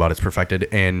everything about it's perfected,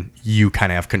 and you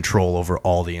kind of have control over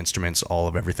all the instruments, all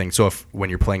of everything. So if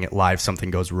when you're playing it live something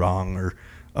goes wrong or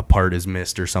a part is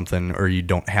missed or something, or you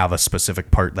don't have a specific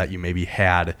part that you maybe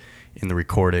had in the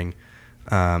recording,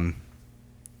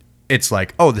 it's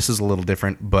like, oh, this is a little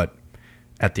different, but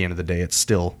at the end of the day it's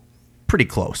still pretty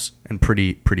close and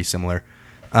pretty similar.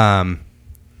 I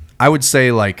would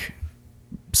say like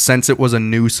since it was a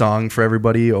new song for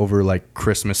everybody over like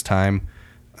Christmas time,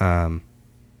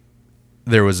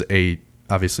 there was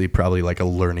obviously probably like a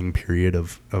learning period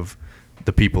of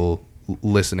the people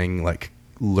listening, like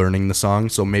learning the song.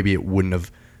 So maybe it wouldn't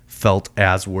have felt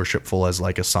as worshipful as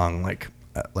like a song like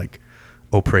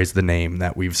 "Oh Praise the Name"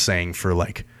 that we've sang for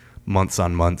like months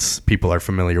on months. People are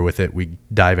familiar with it. We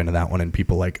dive into that one and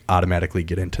people like automatically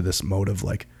get into this mode of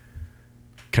like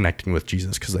connecting with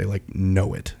Jesus because they like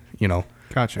know it, you know.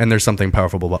 Gotcha. And there's something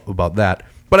powerful about that.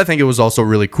 But I think it was also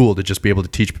really cool to just be able to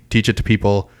teach it to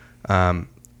people.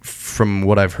 From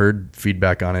what I've heard,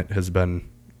 feedback on it has been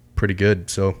pretty good.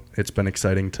 So it's been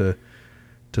exciting to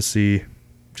see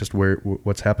just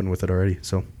what's happened with it already.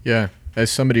 So yeah,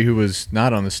 as somebody who was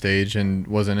not on the stage and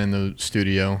wasn't in the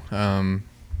studio,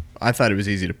 I thought it was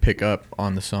easy to pick up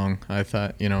on the song. I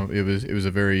thought, you know, it was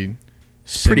a very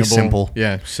pretty simple.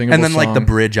 Yeah, singable. And then song. like the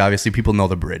bridge, obviously people know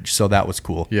the bridge, so that was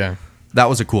cool. Yeah. That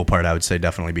was a cool part, I would say,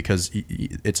 definitely, because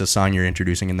it's a song you're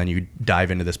introducing, and then you dive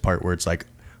into this part where it's like,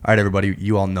 all right, everybody,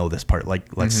 you all know this part.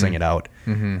 Like, let's sing it out.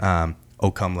 Mm-hmm.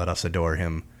 Oh, come, let us adore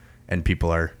him. And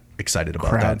people are excited about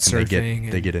crowd that. And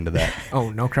surfing they get into that.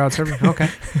 Oh, no crowd surfing? Okay.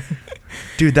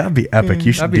 Dude, that would be epic.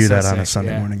 You should That'd be do so that on a sick,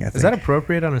 Sunday yeah. morning, I think. Is that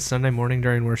appropriate on a Sunday morning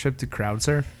during worship to crowd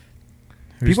surf?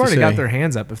 Who's People to already got say? their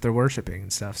hands up if they're worshiping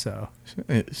and stuff, so.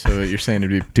 So you're saying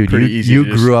it'd be Dude, pretty easy you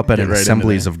to just grew up at get an right into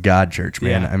Assemblies that. of God church,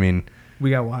 man. Yeah. I mean,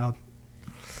 We got wild.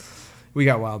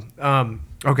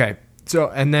 Okay. So,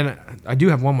 and then I do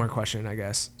have one more question, I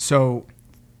guess. So,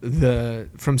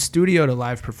 from studio to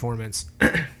live performance,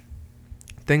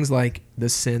 things like the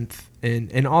synth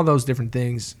and all those different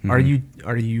things, are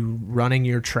you running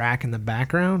your track in the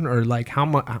background, or like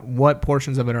what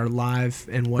portions of it are live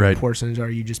and what Right. portions are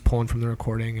you just pulling from the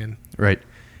recording? And right.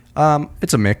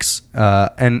 It's a mix.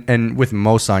 And with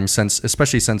most songs,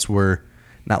 especially since we're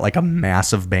not like a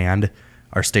massive band,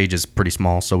 our stage is pretty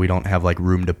small, so we don't have like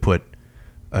room to put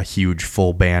a huge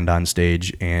full band on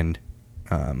stage. And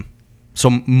so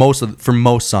for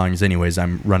most songs anyways,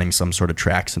 I'm running some sort of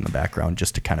tracks in the background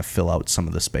just to kind of fill out some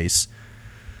of the space.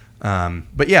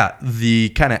 But yeah, the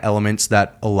kind of elements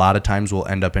that a lot of times will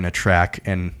end up in a track,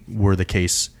 and were the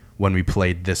case when we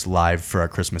played this live for our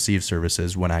Christmas Eve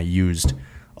services, when I used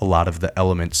a lot of the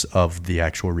elements of the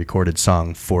actual recorded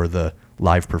song for the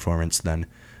live performance, then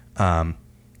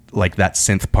like that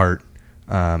synth part,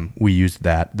 we used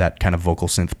that kind of vocal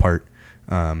synth part.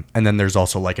 And then there's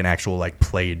also like an actual like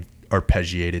played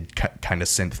arpeggiated kind of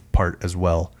synth part as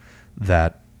well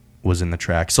that was in the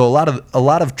track. So a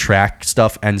lot of track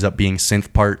stuff ends up being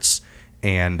synth parts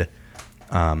and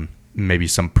maybe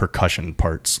some percussion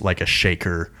parts, like a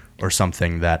shaker or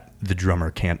something that the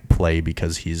drummer can't play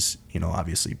because he's, you know,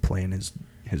 obviously playing his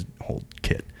whole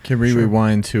kit. Can we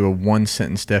rewind to a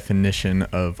one-sentence definition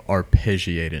of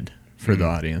arpeggiated for the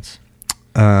audience?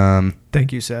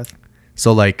 thank you, Seth.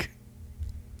 So like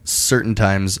certain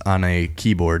times on a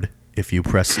keyboard, if you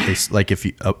press an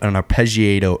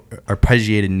arpeggiated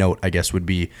note, I guess would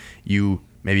be you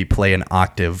maybe play an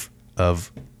octave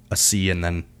of a C and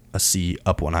then a C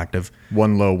up one octave.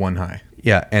 One low, one high.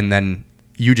 Yeah, and then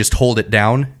you just hold it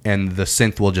down and the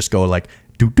synth will just go like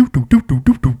do do do do do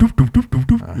do do do do do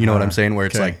do. You know what I'm saying? Where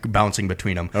it's Okay. like bouncing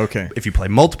between them. Okay. If you play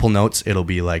multiple notes, it'll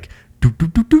be like do do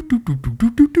do do do do do do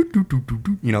do do do do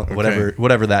do. You know,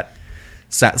 whatever that.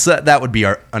 So that would be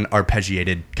an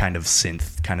arpeggiated kind of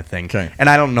synth kind of thing. Okay. And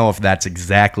I don't know if that's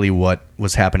exactly what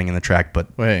was happening in the track, but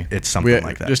Well, hey, it's something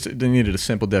like that. Just they needed a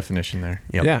simple definition there.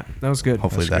 Yep. Yeah, that was good.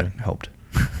 Hopefully That's that good. helped.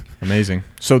 Amazing.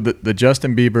 So the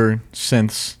Justin Bieber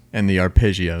synths and the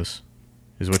arpeggios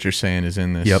is what you're saying is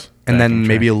in this. Yep. And then backing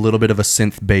maybe a track. little bit of a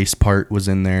synth bass part was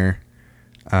in there.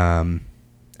 And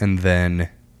then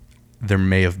there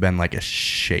may have been like a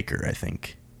shaker, I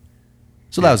think.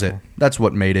 So that was it. That's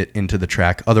what made it into the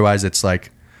track. Otherwise, it's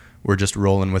like we're just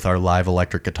rolling with our live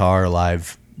electric guitar,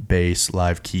 live bass,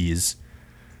 live keys,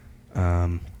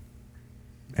 and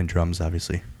drums,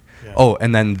 obviously. Yeah. Oh,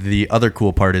 and then the other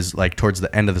cool part is like towards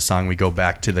the end of the song, we go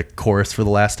back to the chorus for the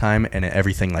last time, and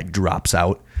everything like drops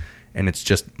out, and it's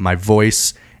just my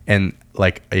voice and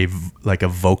like a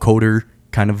vocoder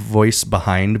kind of voice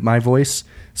behind my voice.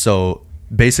 So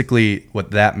basically,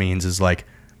 what that means is like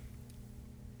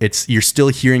you're still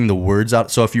hearing the words out.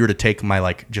 So if you were to take my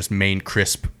like just main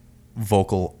crisp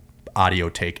vocal audio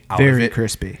take out of Very it,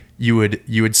 crispy. you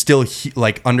would still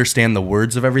like understand the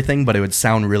words of everything, but it would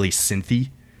sound really synthy.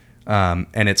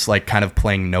 And it's like kind of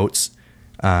playing notes.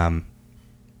 So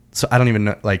I don't even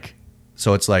know, like,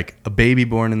 so it's like a baby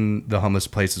born in the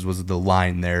humblest places was the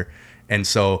line there. And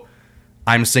so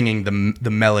I'm singing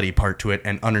the melody part to it,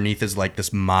 and underneath is like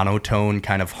this monotone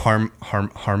kind of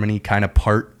harmony kind of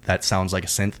part that sounds like a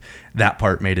synth. That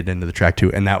part made it into the track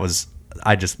too, and that's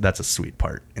a sweet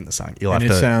part in the song. You'll have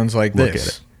to sounds like look this.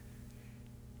 at it.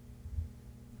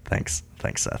 Thanks,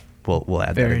 Seth. We'll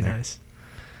add Very that in there. nice.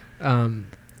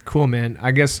 Cool, man. I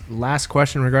guess last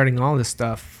question regarding all this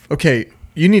stuff. Okay,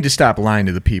 you need to stop lying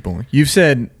to the people. You've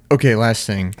said, okay, last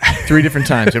thing, 3 different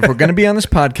times. If we're going to be on this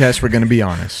podcast, we're going to be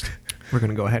honest. We're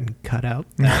going to go ahead and cut out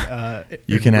that.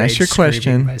 You can ask your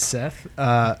question. By Seth.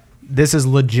 This is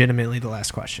legitimately the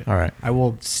last question. All right. I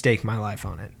will stake my life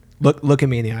on it. Look at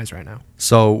me in the eyes right now.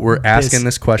 So we're asking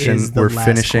this question. We're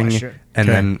finishing, question.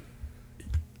 and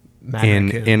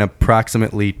then in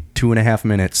approximately 2.5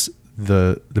 minutes,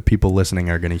 the people listening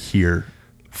are going to hear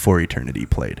For Eternity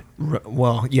played.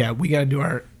 Well, yeah, we got to do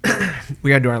our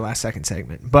last second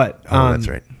segment. But that's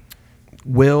right.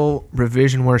 Will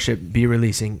Revision Worship be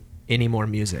releasing any more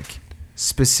music,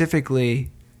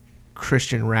 specifically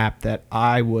Christian rap that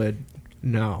I would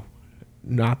no,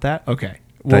 not that. Okay,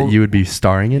 that you would be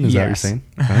starring in? Is that what you're saying?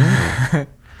 Oh.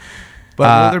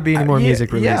 But will there be any more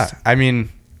music released? Yeah, I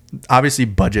mean, obviously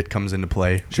budget comes into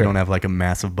play. Sure. We don't have like a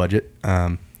massive budget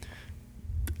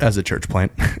as a church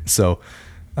plant. So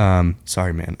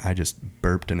sorry, man. I just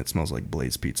burped and it smells like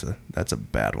Blaze Pizza. That's a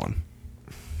bad one.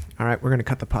 All right, we're going to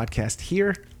cut the podcast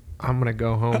here. I'm going to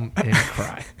go home and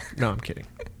cry. No, I'm kidding.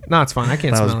 No, it's fine. I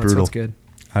can't That was smell it, so brutal. it's good.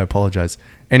 I apologize.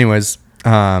 Anyways,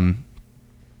 I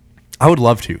would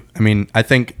love to. I mean, I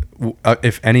think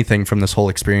if anything from this whole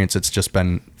experience, it's just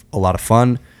been a lot of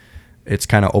fun. It's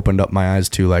kind of opened up my eyes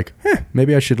to like,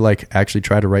 maybe I should like actually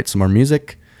try to write some more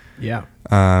music. Yeah.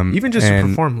 Even just to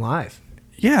perform live.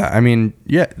 Yeah, I mean,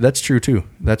 yeah, that's true too.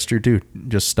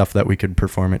 Just stuff that we could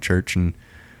perform at church and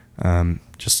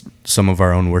just some of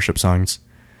our own worship songs.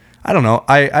 I don't know.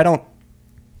 I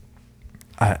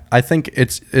think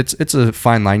it's a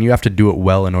fine line. You have to do it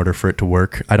well in order for it to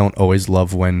work. I don't always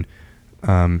love when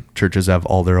churches have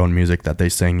all their own music that they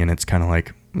sing and it's kind of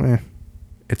like,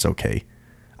 it's okay.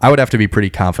 I would have to be pretty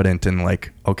confident in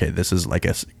like, okay, this is like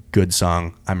a good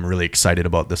song. I'm really excited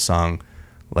about this song.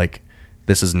 Like,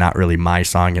 this is not really my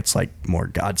song. It's like more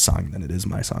God's song than it is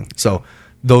my song. So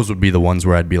those would be the ones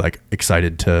where I'd be like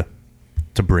excited to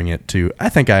bring it to. I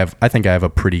think I have a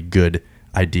pretty good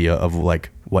idea of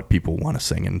like what people want to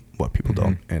sing and what people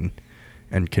don't,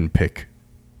 and can pick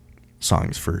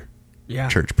songs for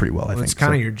church pretty well. I think it's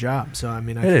kind of your job. So I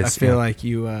mean, I feel like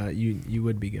you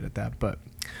would be good at that. But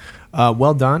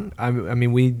well done. I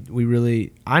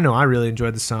mean, I know I really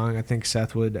enjoyed the song. I think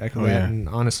Seth would echo that, and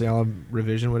honestly, all of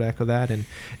Revision would echo that.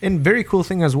 And very cool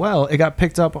thing as well, it got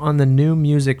picked up on the New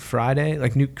Music Friday,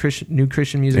 like New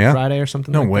Christian Music Friday or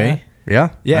something. No like way. That.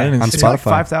 Yeah, on Spotify. It's like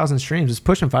 5,000 streams. It's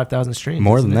pushing 5,000 streams.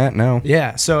 More than that now.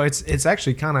 Yeah, so it's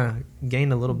actually kind of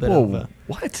gained a little bit of a...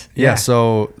 What? Yeah,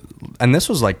 so, and this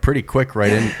was like pretty quick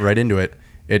right into it.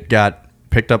 It got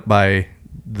picked up by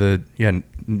the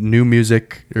New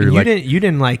Music or you like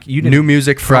didn't New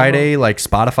Music Friday like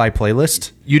Spotify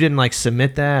playlist. You didn't like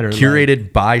submit that or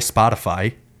curated by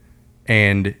Spotify.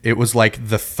 And it was like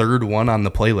the third one on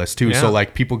the playlist too. Yeah. So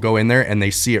like people go in there and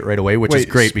they see it right away, which is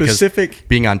great because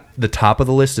being on the top of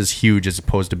the list is huge as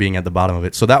opposed to being at the bottom of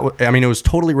it. So it was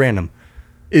totally random.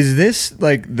 Is this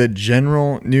like the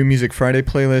general New Music Friday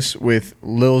playlist with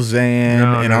Lil Xan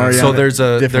and Ariana? So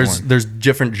there's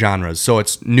different genres. So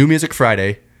it's New Music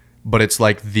Friday, but it's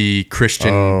like the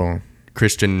Christian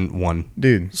one,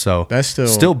 dude. So that's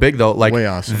still big though. Like way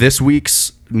awesome. This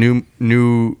week's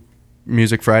New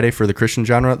Music Friday for the Christian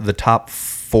genre, the top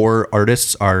 4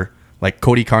 artists are like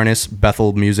Cody Carnes,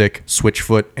 Bethel Music,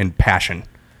 Switchfoot, and Passion.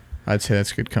 I'd say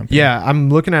that's good company. Yeah, I'm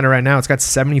looking at it right now. It's got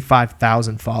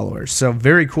 75,000 followers. So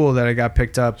very cool that it got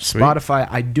picked up. Sweet. Spotify,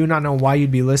 I do not know why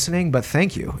you'd be listening, but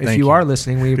thank you. If you are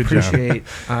listening, we appreciate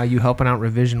you helping out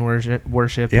Revision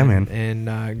Worship yeah,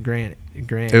 and Grant.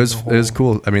 It was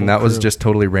cool. I mean, that was just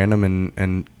totally random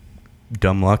and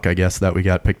dumb luck, I guess, that we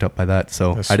got picked up by that.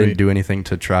 So I didn't do anything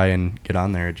to try and get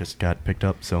on there. It just got picked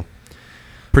up. So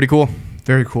pretty cool.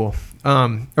 Very cool.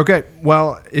 Okay.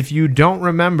 Well, if you don't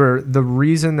remember, the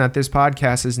reason that this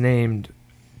podcast is named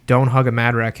Don't Hug a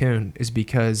Mad Raccoon is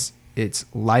because it's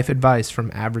life advice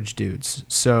from average dudes.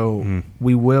 So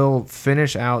we will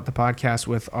finish out the podcast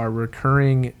with our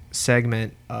recurring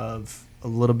segment of a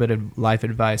little bit of life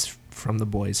advice from the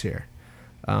boys here.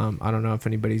 I don't know if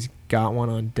anybody's got one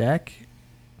on deck.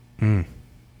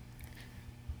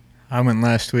 I went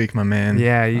last week, my man.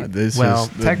 Yeah.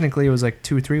 Technically it was like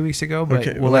 2 or 3 weeks ago,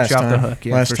 but we'll let you off the hook.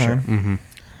 Yeah, for sure.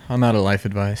 I'm out of life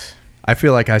advice. I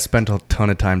feel like I spent a ton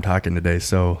of time talking today,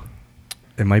 so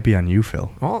It might be on you,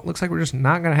 Phil. Well, it looks like we're just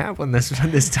not going to have one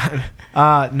this time.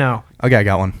 No. Okay, I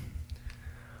got one.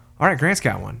 All right, Grant's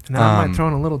got one. And then I might throw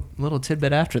in a little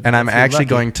tidbit after that. And I'm actually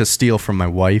going to steal from my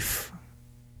wife's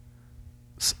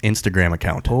Instagram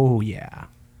account. Oh, yeah.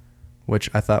 Which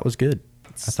I thought was good. I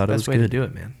thought it was good. Best way to do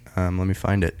it, man. Let me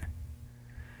find it.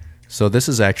 So this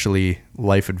is actually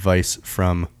life advice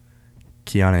from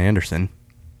Kiana Anderson.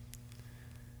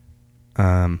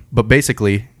 But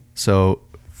basically, so...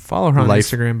 Follow her on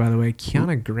Instagram, by the way,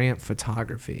 Kiana Grant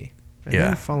Photography. And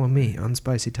then follow me on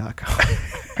Spicy Taco.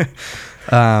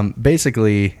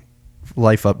 Basically,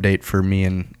 life update for me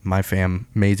and my fam.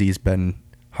 Maisie's been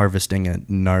harvesting a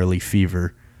gnarly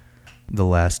fever the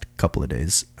last couple of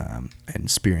days and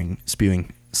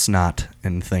spewing snot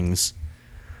and things.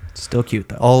 Still cute,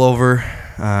 though. All over.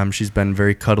 She's been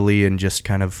very cuddly and just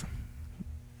kind of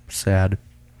sad,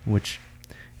 which...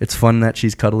 It's fun that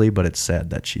she's cuddly, but it's sad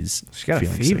that she's got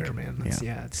feeling a fever, sick. man.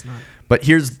 Yeah, it's not. But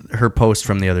here's her post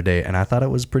from the other day, and I thought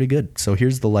it was pretty good. So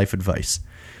here's the life advice.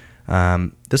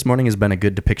 This morning has been a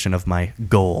good depiction of my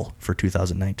goal for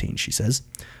 2019, she says.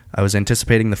 I was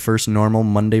anticipating the first normal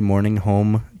Monday morning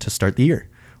home to start the year.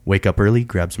 Wake up early,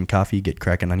 grab some coffee, get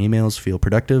cracking on emails, feel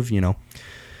productive, you know.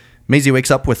 Maisie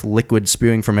wakes up with liquid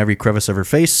spewing from every crevice of her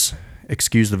face.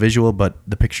 Excuse the visual, but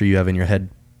the picture you have in your head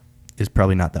is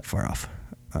probably not that far off.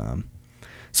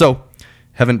 So,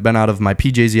 haven't been out of my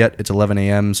PJs yet. It's 11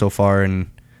 a.m. so far, and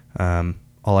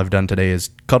all I've done today is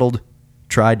cuddled,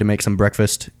 tried to make some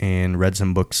breakfast, and read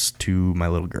some books to my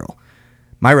little girl.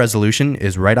 My resolution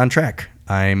is right on track.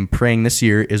 I'm praying this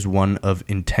year is one of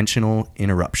intentional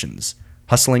interruptions.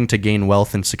 Hustling to gain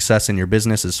wealth and success in your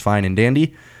business is fine and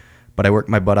dandy, but I work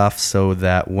my butt off so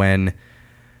that when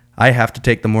I have to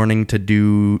take the morning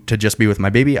to just be with my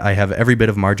baby, I have every bit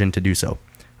of margin to do so.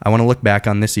 I want to look back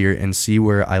on this year and see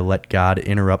where I let God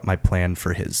interrupt my plan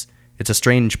for his. It's a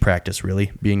strange practice,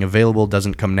 really. Being available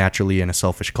doesn't come naturally in a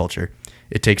selfish culture.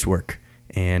 It takes work,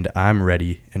 and I'm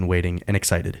ready and waiting and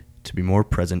excited to be more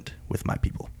present with my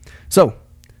people. So,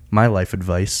 my life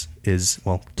advice is,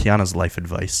 well, Kiana's life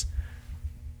advice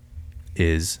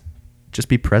is just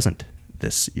be present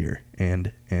this year.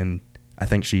 And I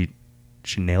think she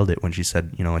nailed it when she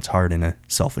said, you know, it's hard in a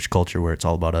selfish culture where it's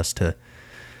all about us to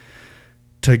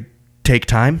take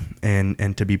time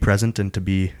and to be present and to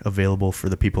be available for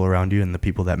the people around you and the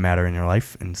people that matter in your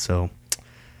life. And so,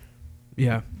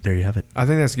 yeah, there you have it. I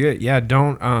think that's good. Yeah,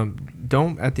 don't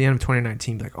at the end of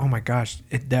 2019 be like, oh my gosh,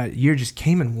 that year just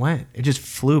came and went. It just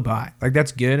flew by. Like,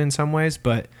 that's good in some ways,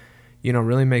 but you know,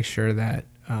 really make sure that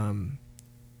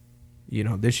you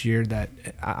know, this year that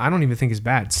I don't even think is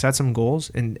bad. Set some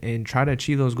goals and try to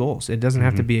achieve those goals. It doesn't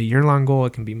have to be a year-long goal.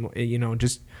 It can be, you know,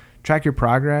 just track your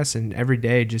progress, and every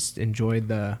day just enjoy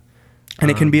the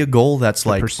and it can be a goal that's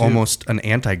like pursuit. Almost an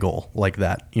anti-goal like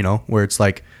that, you know, where it's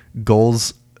like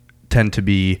goals tend to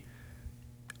be,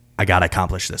 I gotta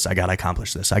accomplish this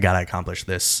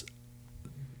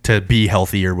to be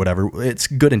healthy or whatever. It's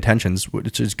good intentions,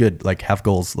 which is good. Like, have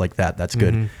goals like that, that's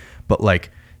good. But like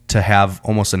to have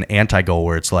almost an anti-goal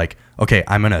where it's like, okay,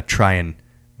 I'm gonna try and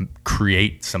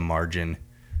create some margin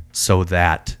so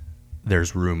that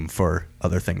there's room for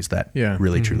other things that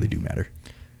really truly do matter.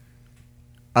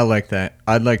 I like that.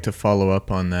 I'd like to follow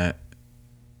up on that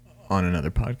on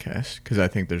another podcast because I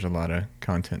think there's a lot of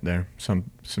content there. Some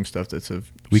stuff that's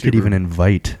of we could even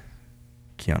invite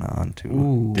Kiana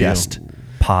onto guest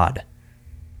pod.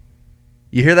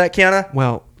 You hear that, Kiana?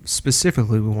 Well,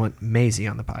 specifically, we want Maisie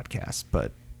on the podcast,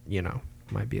 but you know,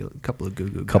 might be a couple of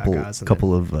goo-goo gagas.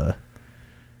 Couple of.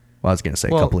 Well, I was going to say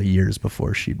a couple of years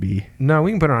before she'd be... No, we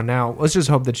can put her on now. Let's just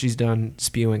hope that she's done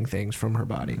spewing things from her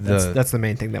body. That's the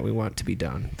main thing that we want to be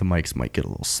done. The mics might get a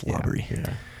little slobbery.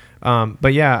 Yeah.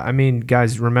 But yeah, I mean,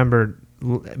 guys, remember,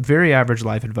 very average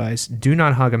life advice. Do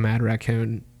not hug a mad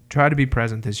raccoon. Try to be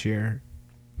present this year.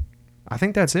 I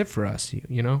think that's it for us.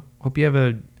 You know, hope you have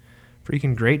a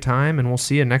freaking great time, and we'll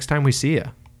see you next time we see you.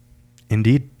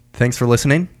 Indeed. Thanks for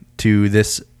listening to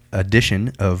this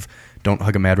edition of Don't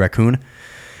Hug a Mad Raccoon.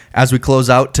 As we close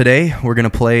out today, we're going to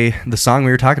play the song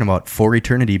we were talking about, For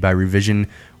Eternity by Revision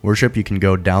Worship. You can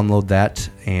go download that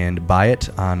and buy it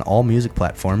on all music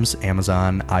platforms,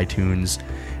 Amazon, iTunes,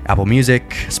 Apple Music,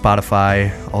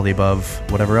 Spotify, all the above,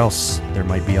 whatever else there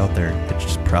might be out there. It's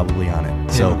just probably on it.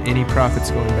 And so any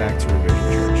profits going back to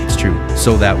Revision Church. It's true.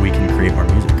 So that we can create more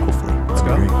music, hopefully. Let's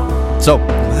go. Great. So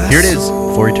here it is,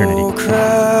 For Eternity.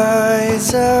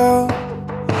 Cries out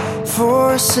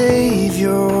for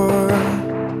Savior.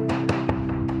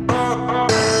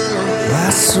 My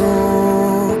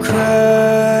soul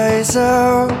cries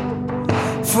out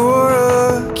for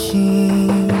a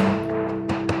king.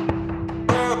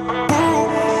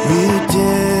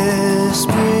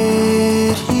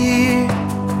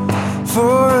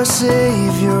 for a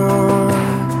Savior.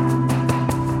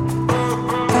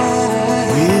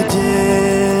 We're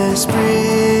desperate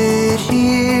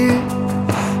here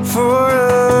for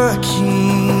a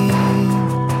King,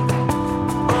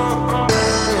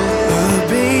 a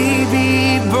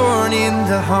baby born in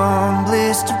the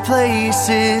humblest of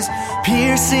places,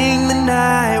 piercing the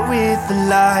night with the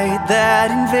light that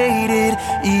invaded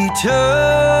eternity.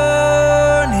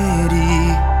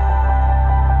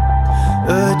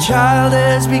 A child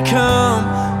has become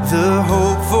the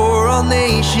hope for all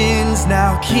nations,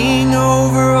 now King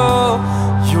over all.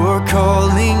 You're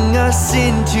calling us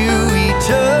into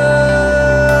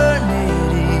eternity,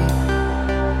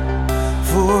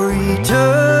 for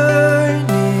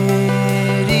eternity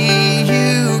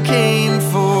you came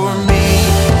for me.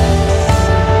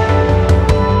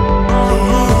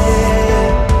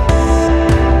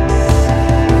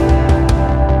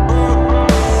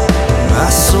 My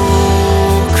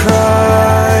soul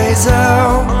cries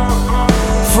out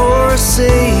for a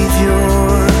Savior.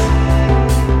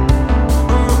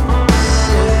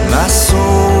 My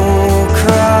soul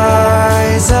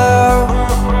cries out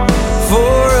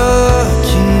for a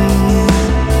King.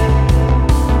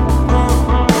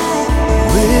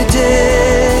 We're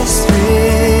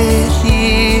desperate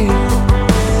here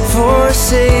for a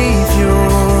Savior.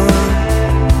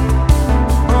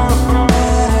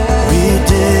 We're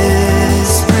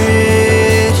desperate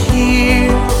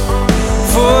here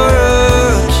for a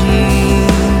King,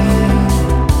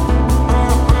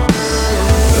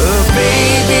 a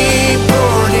baby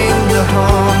born in the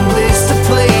humblest of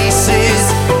places,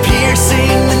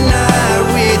 piercing the night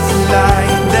with the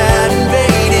light that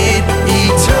invaded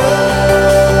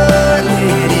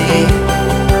eternity.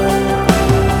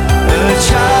 A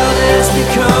child has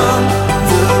become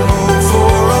the hope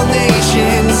for all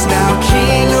nations, now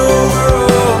King over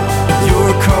all.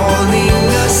 You're calling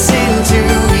us into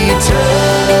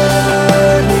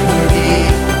eternity,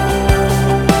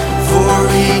 for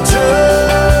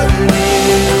eternity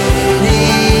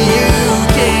you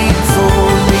came for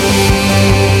me.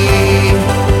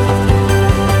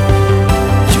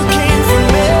 You came for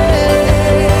me.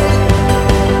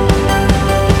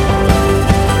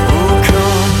 Oh,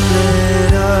 come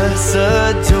let us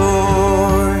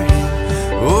adore Him.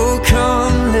 Oh,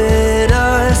 come let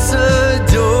us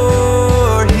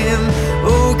adore Him.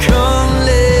 Oh, come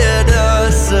let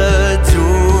us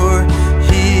adore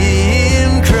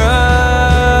Him,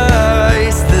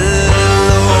 Christ the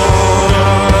Lord.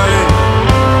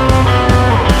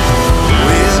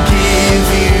 We'll give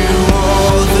you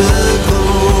all the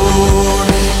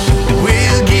glory.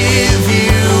 We'll give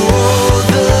you all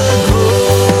the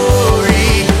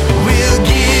glory. We'll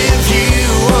give you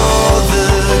all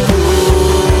the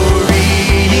glory,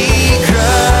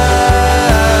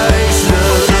 Christ the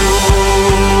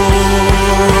Lord.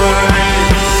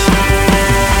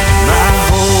 My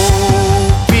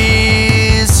hope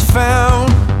is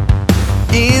found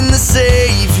in the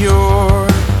Savior.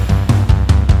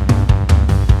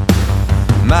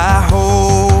 My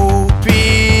hope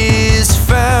is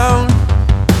found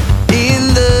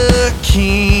in the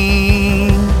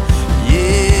King.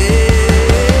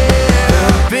 Yeah, a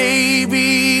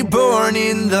baby born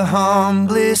in the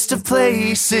humblest of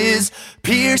places,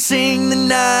 piercing the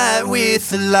night with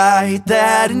the light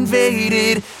that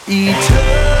invaded eternity.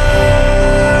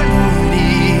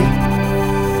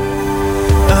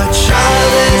 A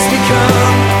child has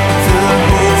become the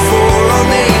hope for all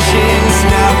nations,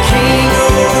 now King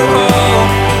over all.